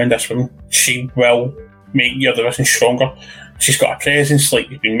division around this woman. She will make your division stronger. She's got a presence, like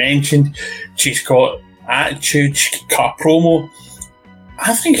you've been mentioned. She's got attitude. She could cut a promo.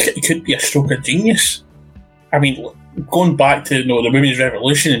 I think it could be a stroke of genius. I mean, going back to the Women's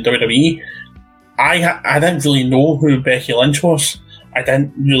Revolution in WWE, I didn't really know who Becky Lynch was. I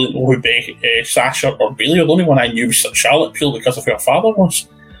didn't really know who Sasha or Bayley were. The only one I knew was Charlotte, purely because of who her father was.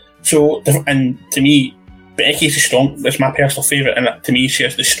 So, and to me, Becky's it's my personal favourite, and to me, she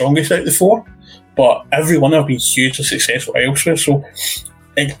is the strongest out of the four. But every one have been hugely successful elsewhere, so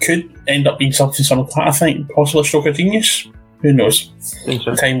it could end up being something similar to that, I think. Possibly a stroke of genius. Who knows?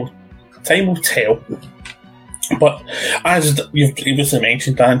 Time will tell. But as you've previously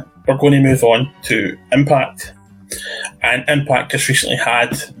mentioned, Dan, we're going to move on to Impact. And Impact just recently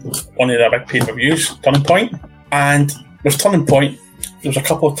had one of their big pay-per-views, Turning Point. And with Turning Point, there was a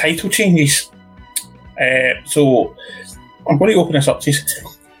couple of title changes. So I'm going to open this up to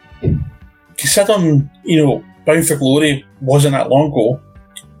you. Considering, Bound for Glory wasn't that long ago,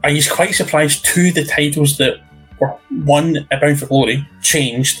 are you quite surprised two of the titles that were won at Bound for Glory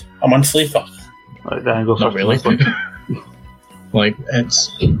changed a month later? Not really.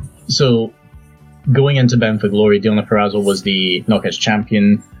 So going into Bound for Glory, Deonna Purrazzo was the Knockouts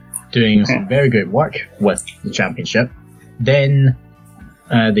champion, doing some very good work with the championship. Then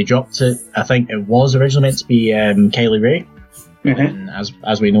they dropped it. I think it was originally meant to be Kylie Rae. And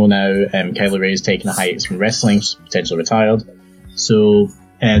as we know now, Kylie Rae has taken a hiatus from wrestling, she's potentially retired. So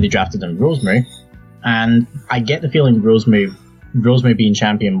they drafted in Rosemary. And I get the feeling Rosemary being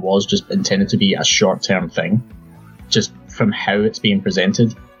champion was just intended to be a short-term thing, just from how it's being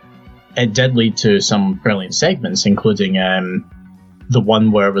presented. It did lead to some brilliant segments, including the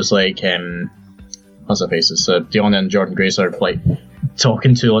one where it was like, what's her faces? Deonna and Jordynne Grace are like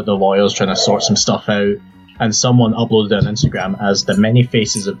talking to the lawyers, trying to sort some stuff out, and someone uploaded it on Instagram as the many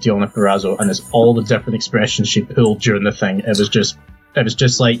faces of Deonna Purrazzo, and it's all the different expressions she pulled during the thing. It was just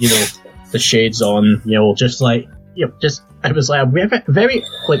like, the shades on, it was like a very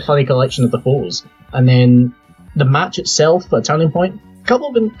funny collection of the photos. And then the match itself at Turning Point,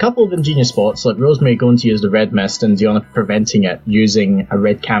 couple of ingenious spots, like Rosemary going to use the red mist and Deonna preventing it using a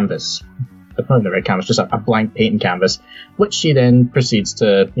red canvas. Not a red canvas, just a blank painting canvas, which she then proceeds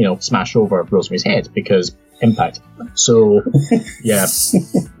to, smash over Rosemary's head because Impact. So, yeah,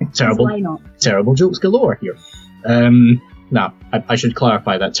 terrible jokes galore here. I should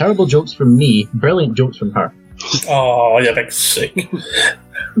clarify that. Terrible jokes from me, brilliant jokes from her. Oh, you're big sick.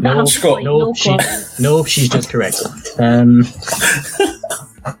 No, she's just correct.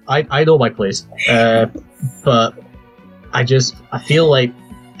 I know my place, but I feel like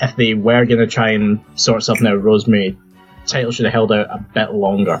if they were going to try and sort something out, Rosemary, title should have held out a bit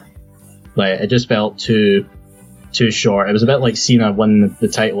longer. Like, it just felt too short. It was a bit like Cena winning the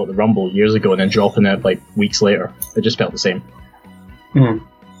title at the Rumble years ago and then dropping it like weeks later. It just felt the same.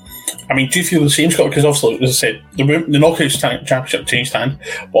 I mean, do you feel the same, Scott? Because obviously, as I said, the Knockouts Championship changed hands,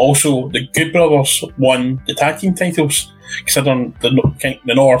 but also the Good Brothers won the tag team titles, considering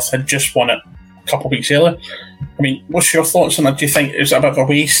the North had just won it a couple of weeks earlier. I mean, what's your thoughts on that? Do you think it's a bit of a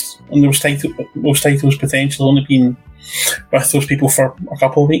waste on those titles potentially only being with those people for a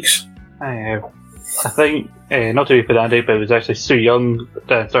couple of weeks? I think, not to be pedantic, but it was actually Su Yung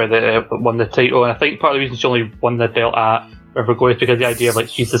that won the title, and I think part of the reason she only won the belt at Bound for Glory is because the idea of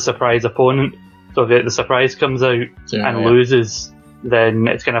she's the surprise opponent. So if the surprise comes out loses, then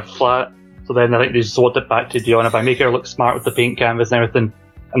it's kind of flat. So then I think they just swapped it back to Deonna by making her look smart with the paint canvas and everything,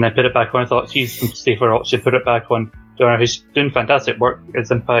 and then put it back on. I thought she's a safer option, put it back on Deonna, who's doing fantastic work. It's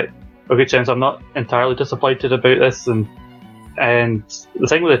Impact for a good chance. I'm not entirely disappointed about this, and the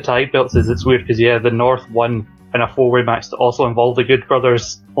thing with the tag belts is it's weird because the North won in a 4-way match that also involved the Good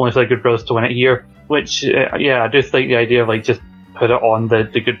Brothers, only for the Good Brothers to win it here. Which I do think the idea of just put it on the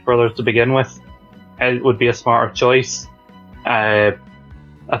Good Brothers to begin with, it would be a smarter choice. I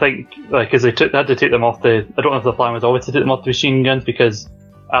think because they had to take them off I don't know if the plan was always to take them off the machine guns because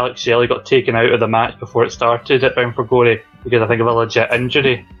Alex Shelley got taken out of the match before it started at Bound for Glory because I think of a legit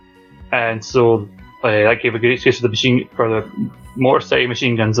injury, and so that gave a good excuse for the Motor City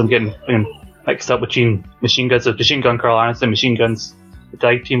Machine Guns. I'm getting mixed up between Machine Guns, Machine Gun Carl Anderson, Machine Guns, the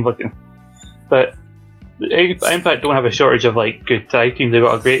tag team looking. But Impact don't have a shortage of good tag teams. They've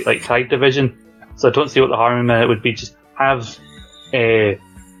got a great tag division, so I don't see what the harm in it would be. Just have Good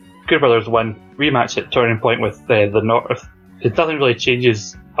Brothers win, rematch at Turning Point with the North. Because nothing really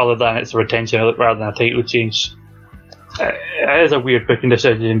changes other than it's a retention rather than a title change. It is a weird booking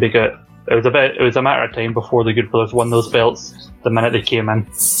decision because it was a matter of time before the Good Brothers won those belts the minute they came in.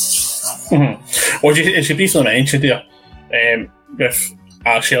 Well, as you briefly mentioned there, with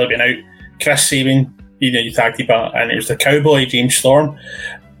Alex Shelley being out, Chris Sabin being the tag team, and it was the Cowboy James Storm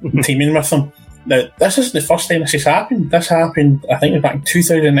teaming with him. Now, this isn't the first time this has happened. This happened, I think, back in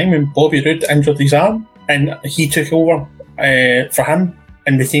 2009 when Bobby Roode injured his arm, and he took over for him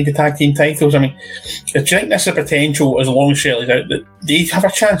and retained the tag team titles. I mean, do you think this is a potential, as long as Shelley's out, that they have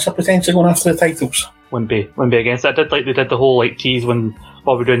a chance of potentially going after the titles? Wouldn't be against it. I did like they did the whole like tease when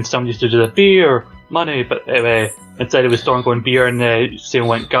Bobby Roode and Sting used to do the beer, money, but instead it was Storm going beer and Sting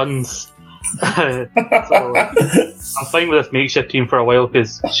went guns. So I'm fine with this makeshift team for a while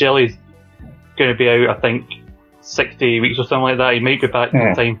because Shelley's going to be out, I think, 60 weeks or something like that. He might be back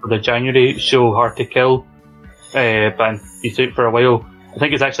in time for the January show, Hard to Kill, but he's out for a while. I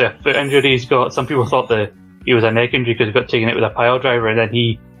think it's actually a foot injury he's got. Some people thought that he was a neck injury because he got taken out with a pile driver, and then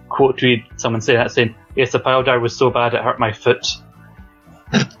he quote tweeted someone saying, yes, the pile driver was so bad it hurt my foot.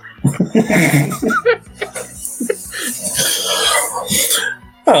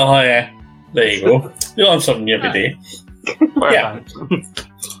 Oh yeah, there you go. You learn something new every day. Yeah.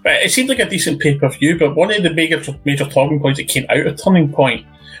 But it seemed like a decent pay-per-view, but one of the major talking points that came out of Turning Point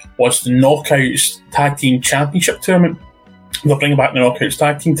was the Knockouts Tag Team Championship Tournament. They're bringing back the Knockouts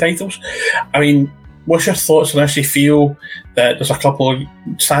Tag Team titles. I mean, what's your thoughts on this? Do you feel that there's a couple of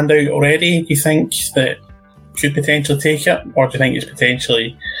stand out already, do you think, that could potentially take it? Or do you think it's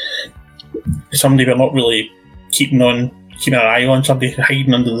potentially somebody we're not really keeping an eye on, somebody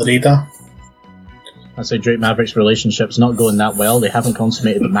hiding under the radar? I'd say Drake Maverick's relationship's not going that well. They haven't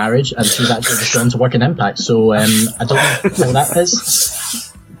consummated the marriage, and she's actually just gone to work in Impact, so I don't know how that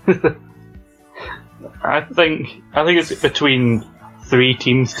is. I think it's between 3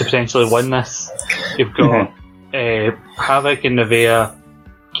 teams to potentially win this. You've got Havoc and Nevaeh,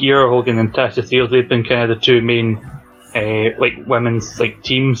 Kiera Hogan and Tasha Steelz. They've been kind of the 2 main women's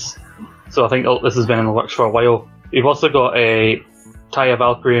teams. So I think this has been in the works for a while. You've also got Taya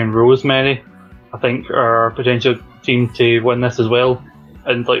Valkyrie and Rosemary, I think, are a potential team to win this as well.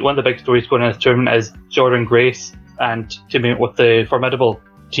 And one of the big stories going in this tournament is Jordan Grace and teaming with the Formidable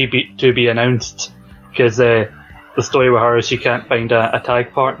to be announced, because the story with her is she can't find a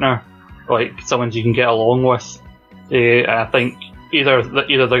tag partner, like someone she can get along with. I think either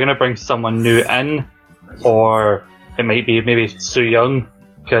they're going to bring someone new in, or it might be maybe Su Yung,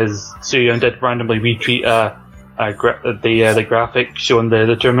 because Su Yung did randomly retweet the graphic showing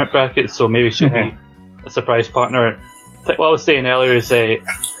the tournament brackets, so maybe she'll be a surprise partner. What I was saying earlier is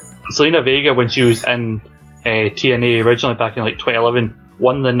Zelina Vega, when she was in TNA originally back in 2011,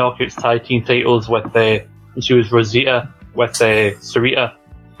 won the Knockouts Tag Team titles with she was Rosita with Sarita,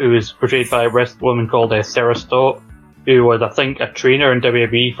 who was portrayed by a wrestling woman called Sarah Stott, who was, I think, a trainer in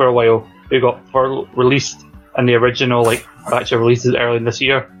WWE for a while, who got released in the original batch of releases early in this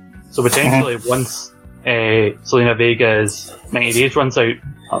year. So potentially once Zelina Vega's 90 days runs out,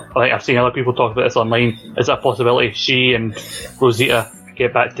 I've seen other people talk about this online, is that a possibility she and Rosita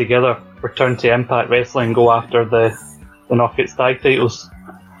get back together, return to Impact Wrestling, and go after the Knockouts tag titles?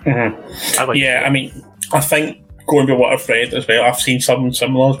 I mean, I think going by what I've read as well, I've seen something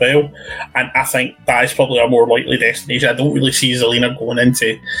similar as well, and I think that is probably a more likely destination. I don't really see Zelina going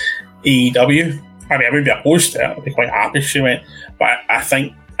into AEW. I mean, I would be opposed to it. I'd be quite happy if she went, but I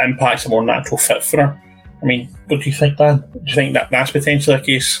think Impact's a more natural fit for her. I mean, what do you think, Dan? Do you think that's potentially a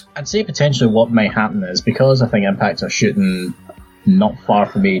case? I'd say potentially what might happen is, because I think Impact are shooting not far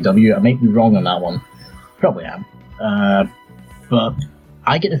from AEW, I might be wrong on that one. Probably am. But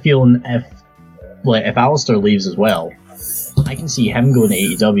I get the feeling if Alistair leaves as well, I can see him going to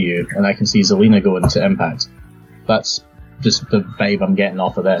AEW, and I can see Zelina going to Impact. That's just the vibe I'm getting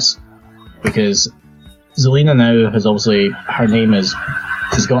off of this. Because Zelina now has obviously,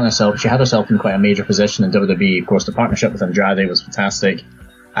 she had herself in quite a major position in WWE. Of course, the partnership with Andrade was fantastic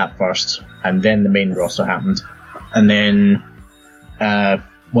at first, and then the main roster happened. And then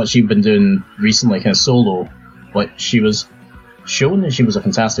what she'd been doing recently, kind of solo, she was showing that she was a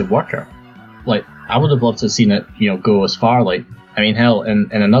fantastic worker. I would have loved to have seen it, go as far. Hell, in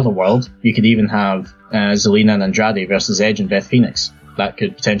another world, you could even have Zelina and Andrade versus Edge and Beth Phoenix. That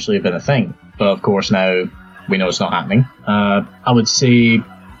could potentially have been a thing. But of course now we know it's not happening. I would say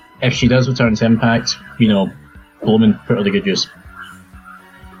if she does return to Impact, Blooming put her to good use.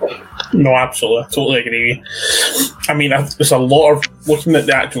 No, absolutely. I totally agree with you. I mean, there's a lot of, looking at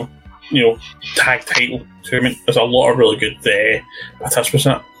the actual, tag title tournament, there's a lot of really good participants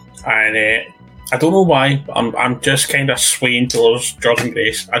in it. And I don't know why, but I'm just kind of swaying towards Jordan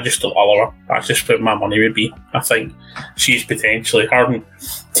Grace. I just don't love her. That's just where my money would be. I think she's potentially, her and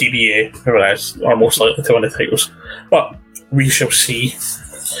TBA, whoever it is, are most likely to win the titles. But we shall see.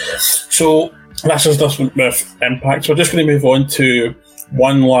 So that's us with Impact. So we're just going to move on to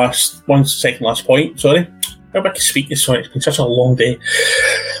second last point. Sorry. Go back to speaking. Sorry, it's been such a long day.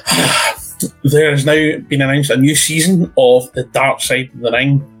 there has now been announced a new season of The Dark Side of the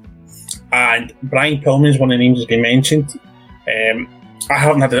Ring, and Brian Pillman is one of the names that's been mentioned. I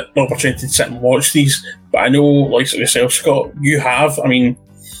haven't had the opportunity to sit and watch these, but I know, like yourself, Scott, you have. I mean,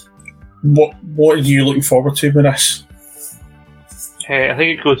 what are you looking forward to with this? I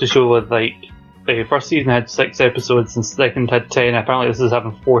think it goes to show with, like, the first season had 6 episodes and second had 10. Apparently this is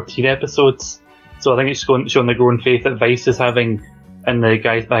having 14 episodes. So I think it's showing the growing faith that Vice is having in the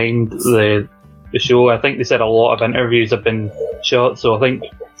guys behind the show. I think they said a lot of interviews have been shot, so I think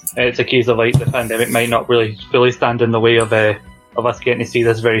it's a case of, like, the pandemic might not really fully stand in the way of us getting to see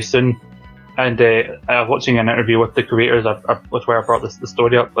this very soon. And watching an interview with the creators, with where I brought the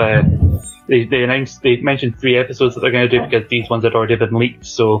story up, they mentioned 3 episodes that they're going to do because these ones had already been leaked,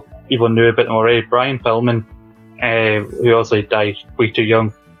 so people knew about them already. Brian Pillman, who also died way too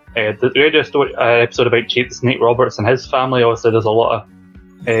young, the radio episode about Jake the Snake Roberts and his family. Obviously, there's a lot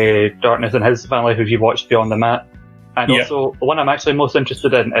of darkness in his family who you watched Beyond the Mat. And also, the one I'm actually most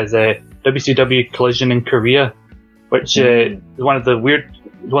interested in is WCW Collision in Korea, which is one of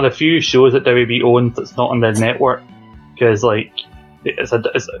the few shows that WB owns that's not on the network, because, like, it's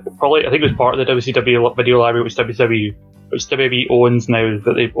probably, I think it was part of the WCW video library, which WB owns now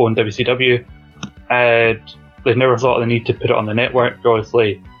that they've owned WCW, and they've never thought of the need to put it on the network,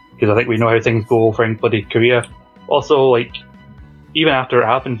 obviously, because I think we know how things go over in bloody Korea. Also, like, even after it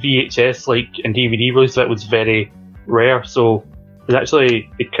happened, VHS, like, and DVD release of it was very rare, so it's actually,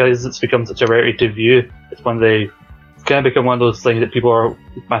 because it's become such a rarity to view, it's kind of become one of those things that people are,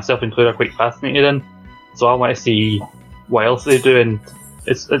 myself included, are quite fascinated in. So I want to see what else they do, and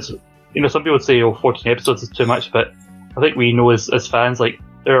it's you know, some people would say 14 episodes is too much, but I think we know as fans, like,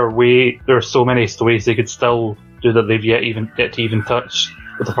 there are so many stories they could still do that they've yet to even touch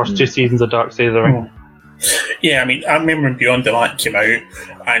with the first 2 seasons of Dark Side of the Ring. Yeah, I mean, I remember when Beyond the Mat came out,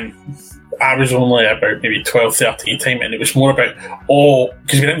 and I was only about maybe 12, 13 time, and it was more about,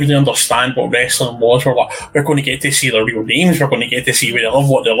 because we didn't really understand what wrestling was. We're going to get to see their real names, we're going to get to see what they love,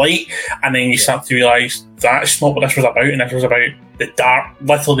 what they like, and then you start to realise that's not what this was about, and this was about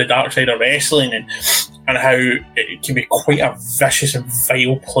the dark side of wrestling, and how it can be quite a vicious and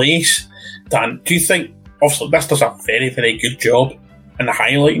vile place. Dan, do you think, obviously, this does a very, very good job in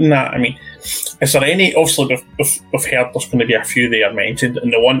highlighting that? I mean, is there any, obviously we've heard there's going to be a few there mentioned,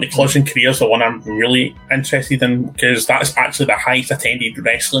 and the Collision Korea is the one I'm really interested in, because that's actually the highest attended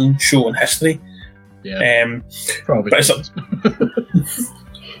wrestling show in history. Yeah, probably. But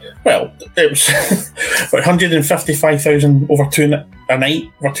well, it was 155,000 over 2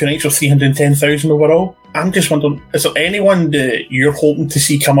 nights, or 310,000 overall. I'm just wondering, is there anyone that you're hoping to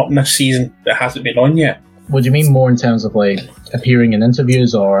see come up in this season that hasn't been on yet? What do you mean, more in terms of, like, appearing in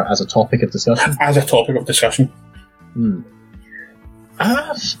interviews or as a topic of discussion? As a topic of discussion.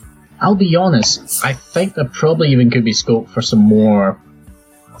 I'll be honest, I think there probably even could be scope for some more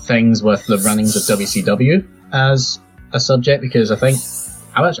things with the runnings of WCW as a subject, because I think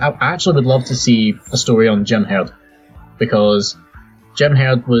I actually would love to see a story on Jim Herd, because Jim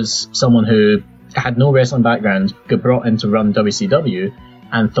Herd was someone who had no wrestling background, got brought in to run WCW,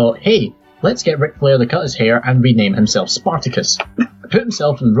 and thought, hey, let's get Ric Flair to cut his hair and rename himself Spartacus. Put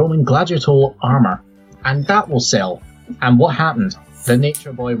himself in Roman gladiatorial armour, and that will sell. And what happened? The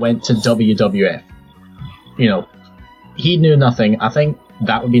Nature Boy went to WWF. You know, he knew nothing. I think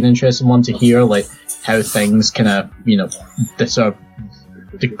that would be an interesting one to hear, like, how things kind of, you know, sort of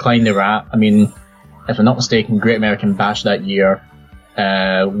decline their at. I mean, if I'm not mistaken, Great American Bash that year,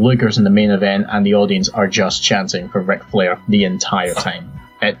 Luger's in the main event, and the audience are just chanting for Ric Flair the entire time.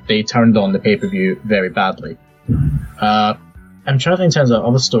 They turned on the pay-per-view very badly. I'm trying to think in terms of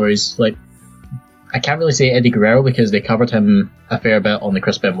other stories, like, I can't really say Eddie Guerrero because they covered him a fair bit on the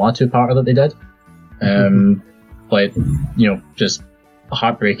Chris Benoit two-parter that they did. But, you know, just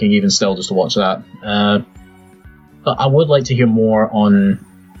heartbreaking even still just to watch that. But I would like to hear more on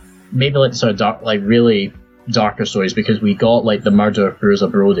maybe like sort of dark, like really darker stories, because we got like the murder of Bruiser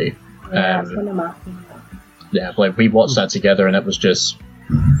Brody. That's one of my favorites. Yeah, like we watched that together, and it was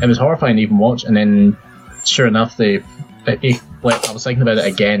horrifying to even watch. And then, sure enough, like I was thinking about it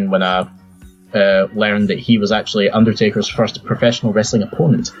again when I learned that he was actually Undertaker's first professional wrestling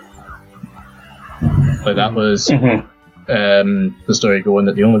opponent. Like that was the story going,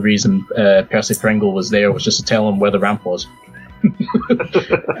 that the only reason Percy Pringle was there was just to tell him where the ramp was.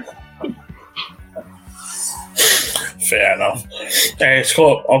 Fair enough.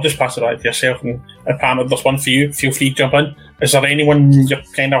 Scott, I'll just pass it back to yourself, and Pam, if there's one for you, feel free to jump in. Is there anyone you're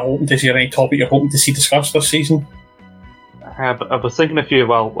kind of hoping to see, or any topic you're hoping to see discussed this season? I was thinking of you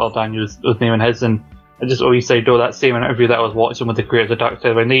while Daniel was naming his, and I just always say, that same interview that I was watching with the creators of Dark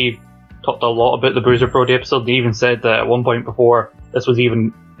Side, when they talked a lot about the Bruiser Brody episode. They even said that at one point before this was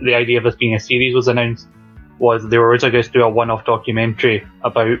even the idea of this being a series was announced, was they were originally going to do a one-off documentary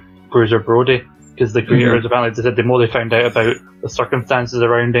about Bruiser Brody, because the creators apparently they said the more they found out about the circumstances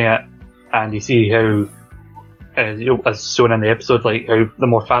surrounding it, and you see how, as shown in the episode, like how the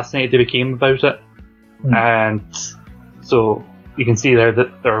more fascinated they became about it, and so you can see there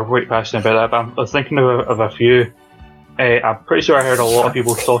that they're quite passionate about that. But I was thinking of a few. I'm pretty sure I heard a lot of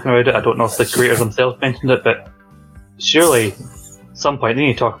people talking about it. I don't know if the creators themselves mentioned it, but surely at some point they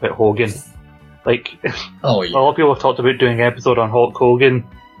need to talk about Hogan. Like, a lot of people have talked about doing an episode on Hulk Hogan,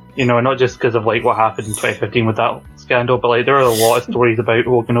 you know, not just because of like what happened in 2015 with that scandal, but like there are a lot of stories about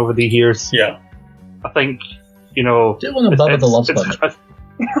Hogan over the years. Yeah. I think, you know, Do one above the love sponge.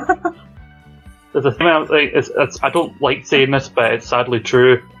 There's a thing I don't like saying this, but it's sadly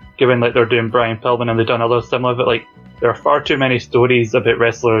true, given like they're doing Brian Pillman and they've done others similar, but like there are far too many stories about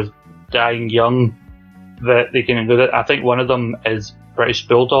wrestlers dying young that they can include it. I think one of them is British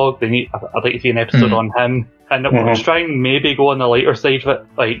Bulldog. I'd like to see an episode on him, and we'll try and maybe go on the lighter side of it.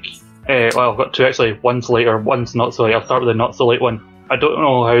 Like, well, I've got two actually. One's lighter, one's not so light. I'll start with the not so light one. I don't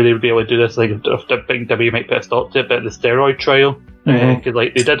know how they would be able to do this. Like, if Big W might put a stop to it, but the steroid trial, because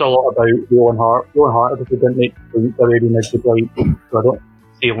like they did a lot about Owen Hart. Owen Hart, if they didn't make WWE, so I don't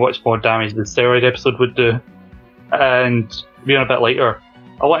see how much more damage the steroid episode would do. And being a bit lighter,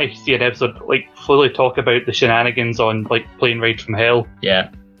 I want to see an episode like fully talk about the shenanigans on like Plane Ride from Hell. Yeah.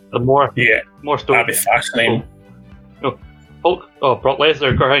 The more stories. That'd be fascinating. Brock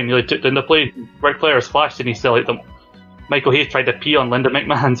Lesnar got around, nearly took down the plane. Ric Flair's flashed and he's still like them. Michael Hayes tried to pee on Linda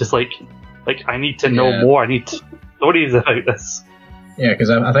McMahon, just like I need to know more. I need stories about this. Yeah, because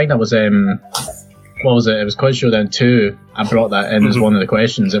I think that was what was it? It was Quiz Showdown 2. I brought that in as one of the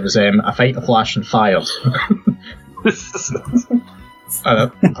questions. It was a fight the Flash and Fire.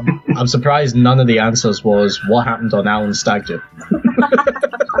 I'm surprised none of the answers was what happened on Alan's Stag Do.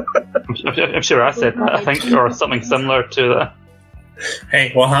 I'm sure I said that, I think, or something similar to that.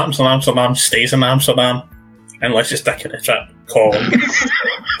 Hey, what happens in Amsterdam stays in Amsterdam, unless you stick in a trip. Call.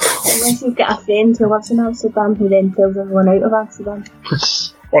 Unless you've got a friend who lives in Amsterdam who then tells everyone out of Amsterdam.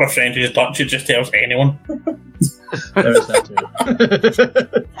 Or a friend who's Dutch who just tells anyone. There is that too.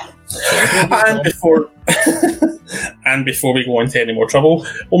 And before we go into any more trouble,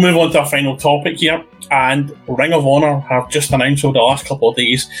 we'll move on to our final topic here. And Ring of Honor have just announced over the last couple of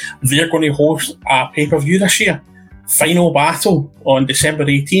days they're going to host a pay-per-view this year. Final Battle on December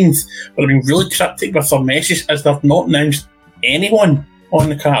 18th. But they've been really cryptic with their message as they've not announced anyone on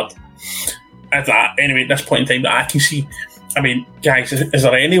the card. Anyway, at this point in time that I can see. I mean, guys, is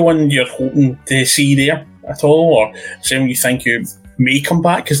there anyone you're hoping to see there at all? Or someone you think you may come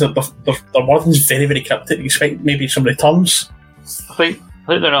back? Because their wording's very, very cryptic. You expect maybe some returns? I think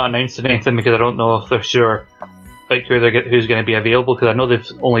they're not announcing anything because I don't know if they're sure like who's going to be available, because I know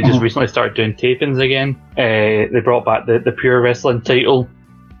they've only just recently started doing tapings again. They brought back the Pure Wrestling title,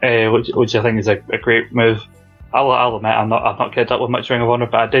 which I think is a great move. I'll admit I've not kept up with much Ring of Honor,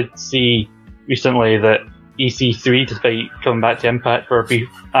 but I did see recently that EC3, despite coming back to Impact for a brief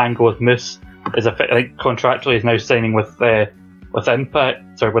angle with Moose, I think contractually is now signing with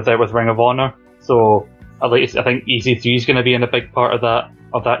Impact, with Ring of Honor. So I think EC3 is going to be in a big part of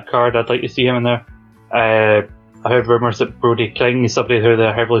that card. I'd like to see him in there. I heard rumours that Brody King is somebody who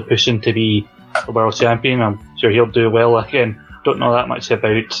they're heavily pushing to be a world champion. I'm sure he'll do well. Again, don't know that much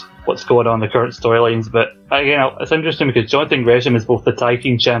about what's going on in the current storylines, but again, it's interesting because Jonathan Gresham is both the tag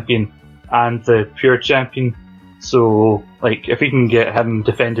team champion and the Pure champion. So, like, if we can get him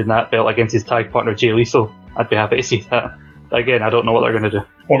defending that belt against his tag partner Jay Lethal, I'd be happy to see that. But again, I don't know what they're going to do.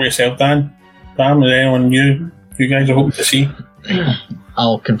 What about yourself, Dan? Dan, is anyone you guys are hoping to see?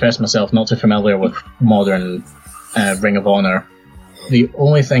 I'll confess myself not too familiar with modern Ring of Honor. The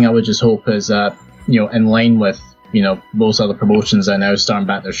only thing I would just hope is that, in line with, most other promotions that are now starting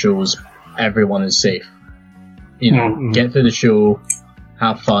back their shows, everyone is safe. Get through the show,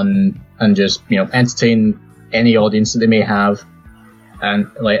 have fun, and just, entertain any audience that they may have and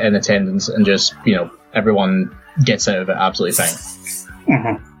in attendance, and just, everyone gets out of it absolutely fine.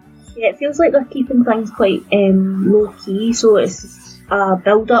 Yeah, it feels like they're keeping things quite low key, so it's a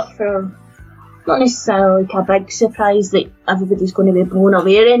build up for not necessarily like a big surprise that everybody's going to be blown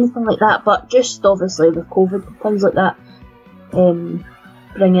away or anything like that, but just obviously with COVID and things like that,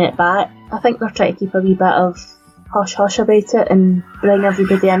 bringing it back. I think they're trying to keep a wee bit of hush hush about it and bring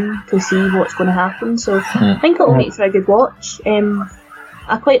everybody in to see what's going to happen, so I think it'll make for a good watch.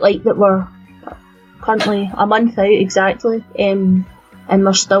 I quite like that we're currently a month out exactly, and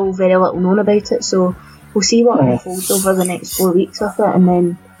there's still very little known about it, so we'll see what unfolds over the next 4 weeks with it, and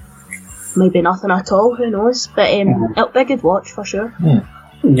then maybe nothing at all, who knows? But it'll be a good watch for sure.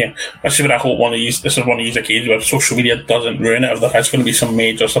 Yeah, this is what I hope this is one of these occasions where social media doesn't ruin it, if there is going to be some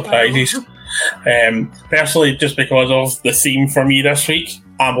major surprises. Personally, just because of the theme for me this week,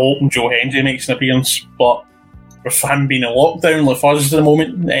 I'm hoping Joe Hendry makes an appearance, but with him being in lockdown like us at the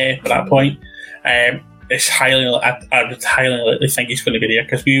moment, at that point, it's I would highly likely think he's going to be there,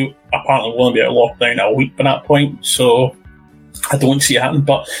 because we apparently will only be out of lockdown a week by that point, so I don't see it happening,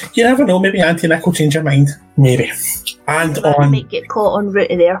 but you never know, maybe Auntie Nick will change her mind, maybe. And He might get caught en route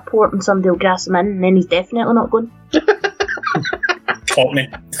to the airport and somebody will grass him in, and then he's definitely not going. Cockney.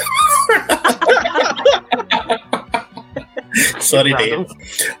 Sorry, Dave.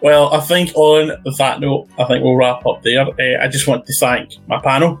 Well, I think on that note, I think we'll wrap up there. I just want to thank my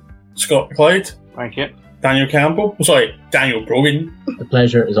panel, Scott McLeod. Thank you. Daniel Brogan. The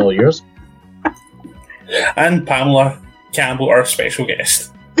pleasure is all yours. And Pamela Campbell, our special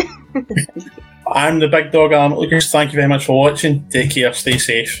guest. I'm the big dog, Alan Lucas. Thank you very much for watching. Take care, stay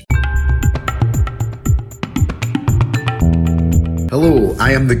safe. Hello,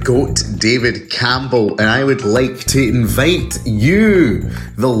 I am the GOAT, David Campbell, and I would like to invite you,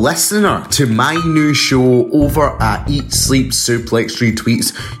 the listener, to my new show over at Eat, Sleep, Suplex,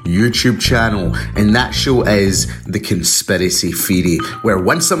 Retweets YouTube channel. And that show is The Conspiracy Theory, where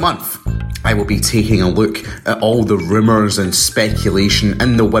once a month, I will be taking a look at all the rumours and speculation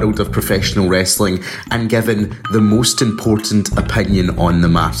in the world of professional wrestling and giving the most important opinion on the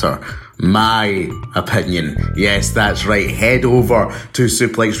matter. My opinion. Yes, that's right. Head over to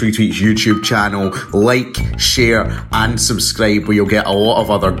Suplex Retweets YouTube channel, like, share, and subscribe, where you'll get a lot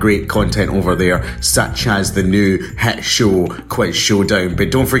of other great content over there, such as the new hit show, Quiz Showdown. But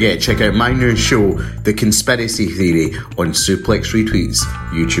don't forget, check out my new show, The Conspiracy Theory, on Suplex Retweets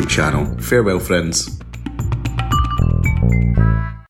YouTube channel. Farewell, friends.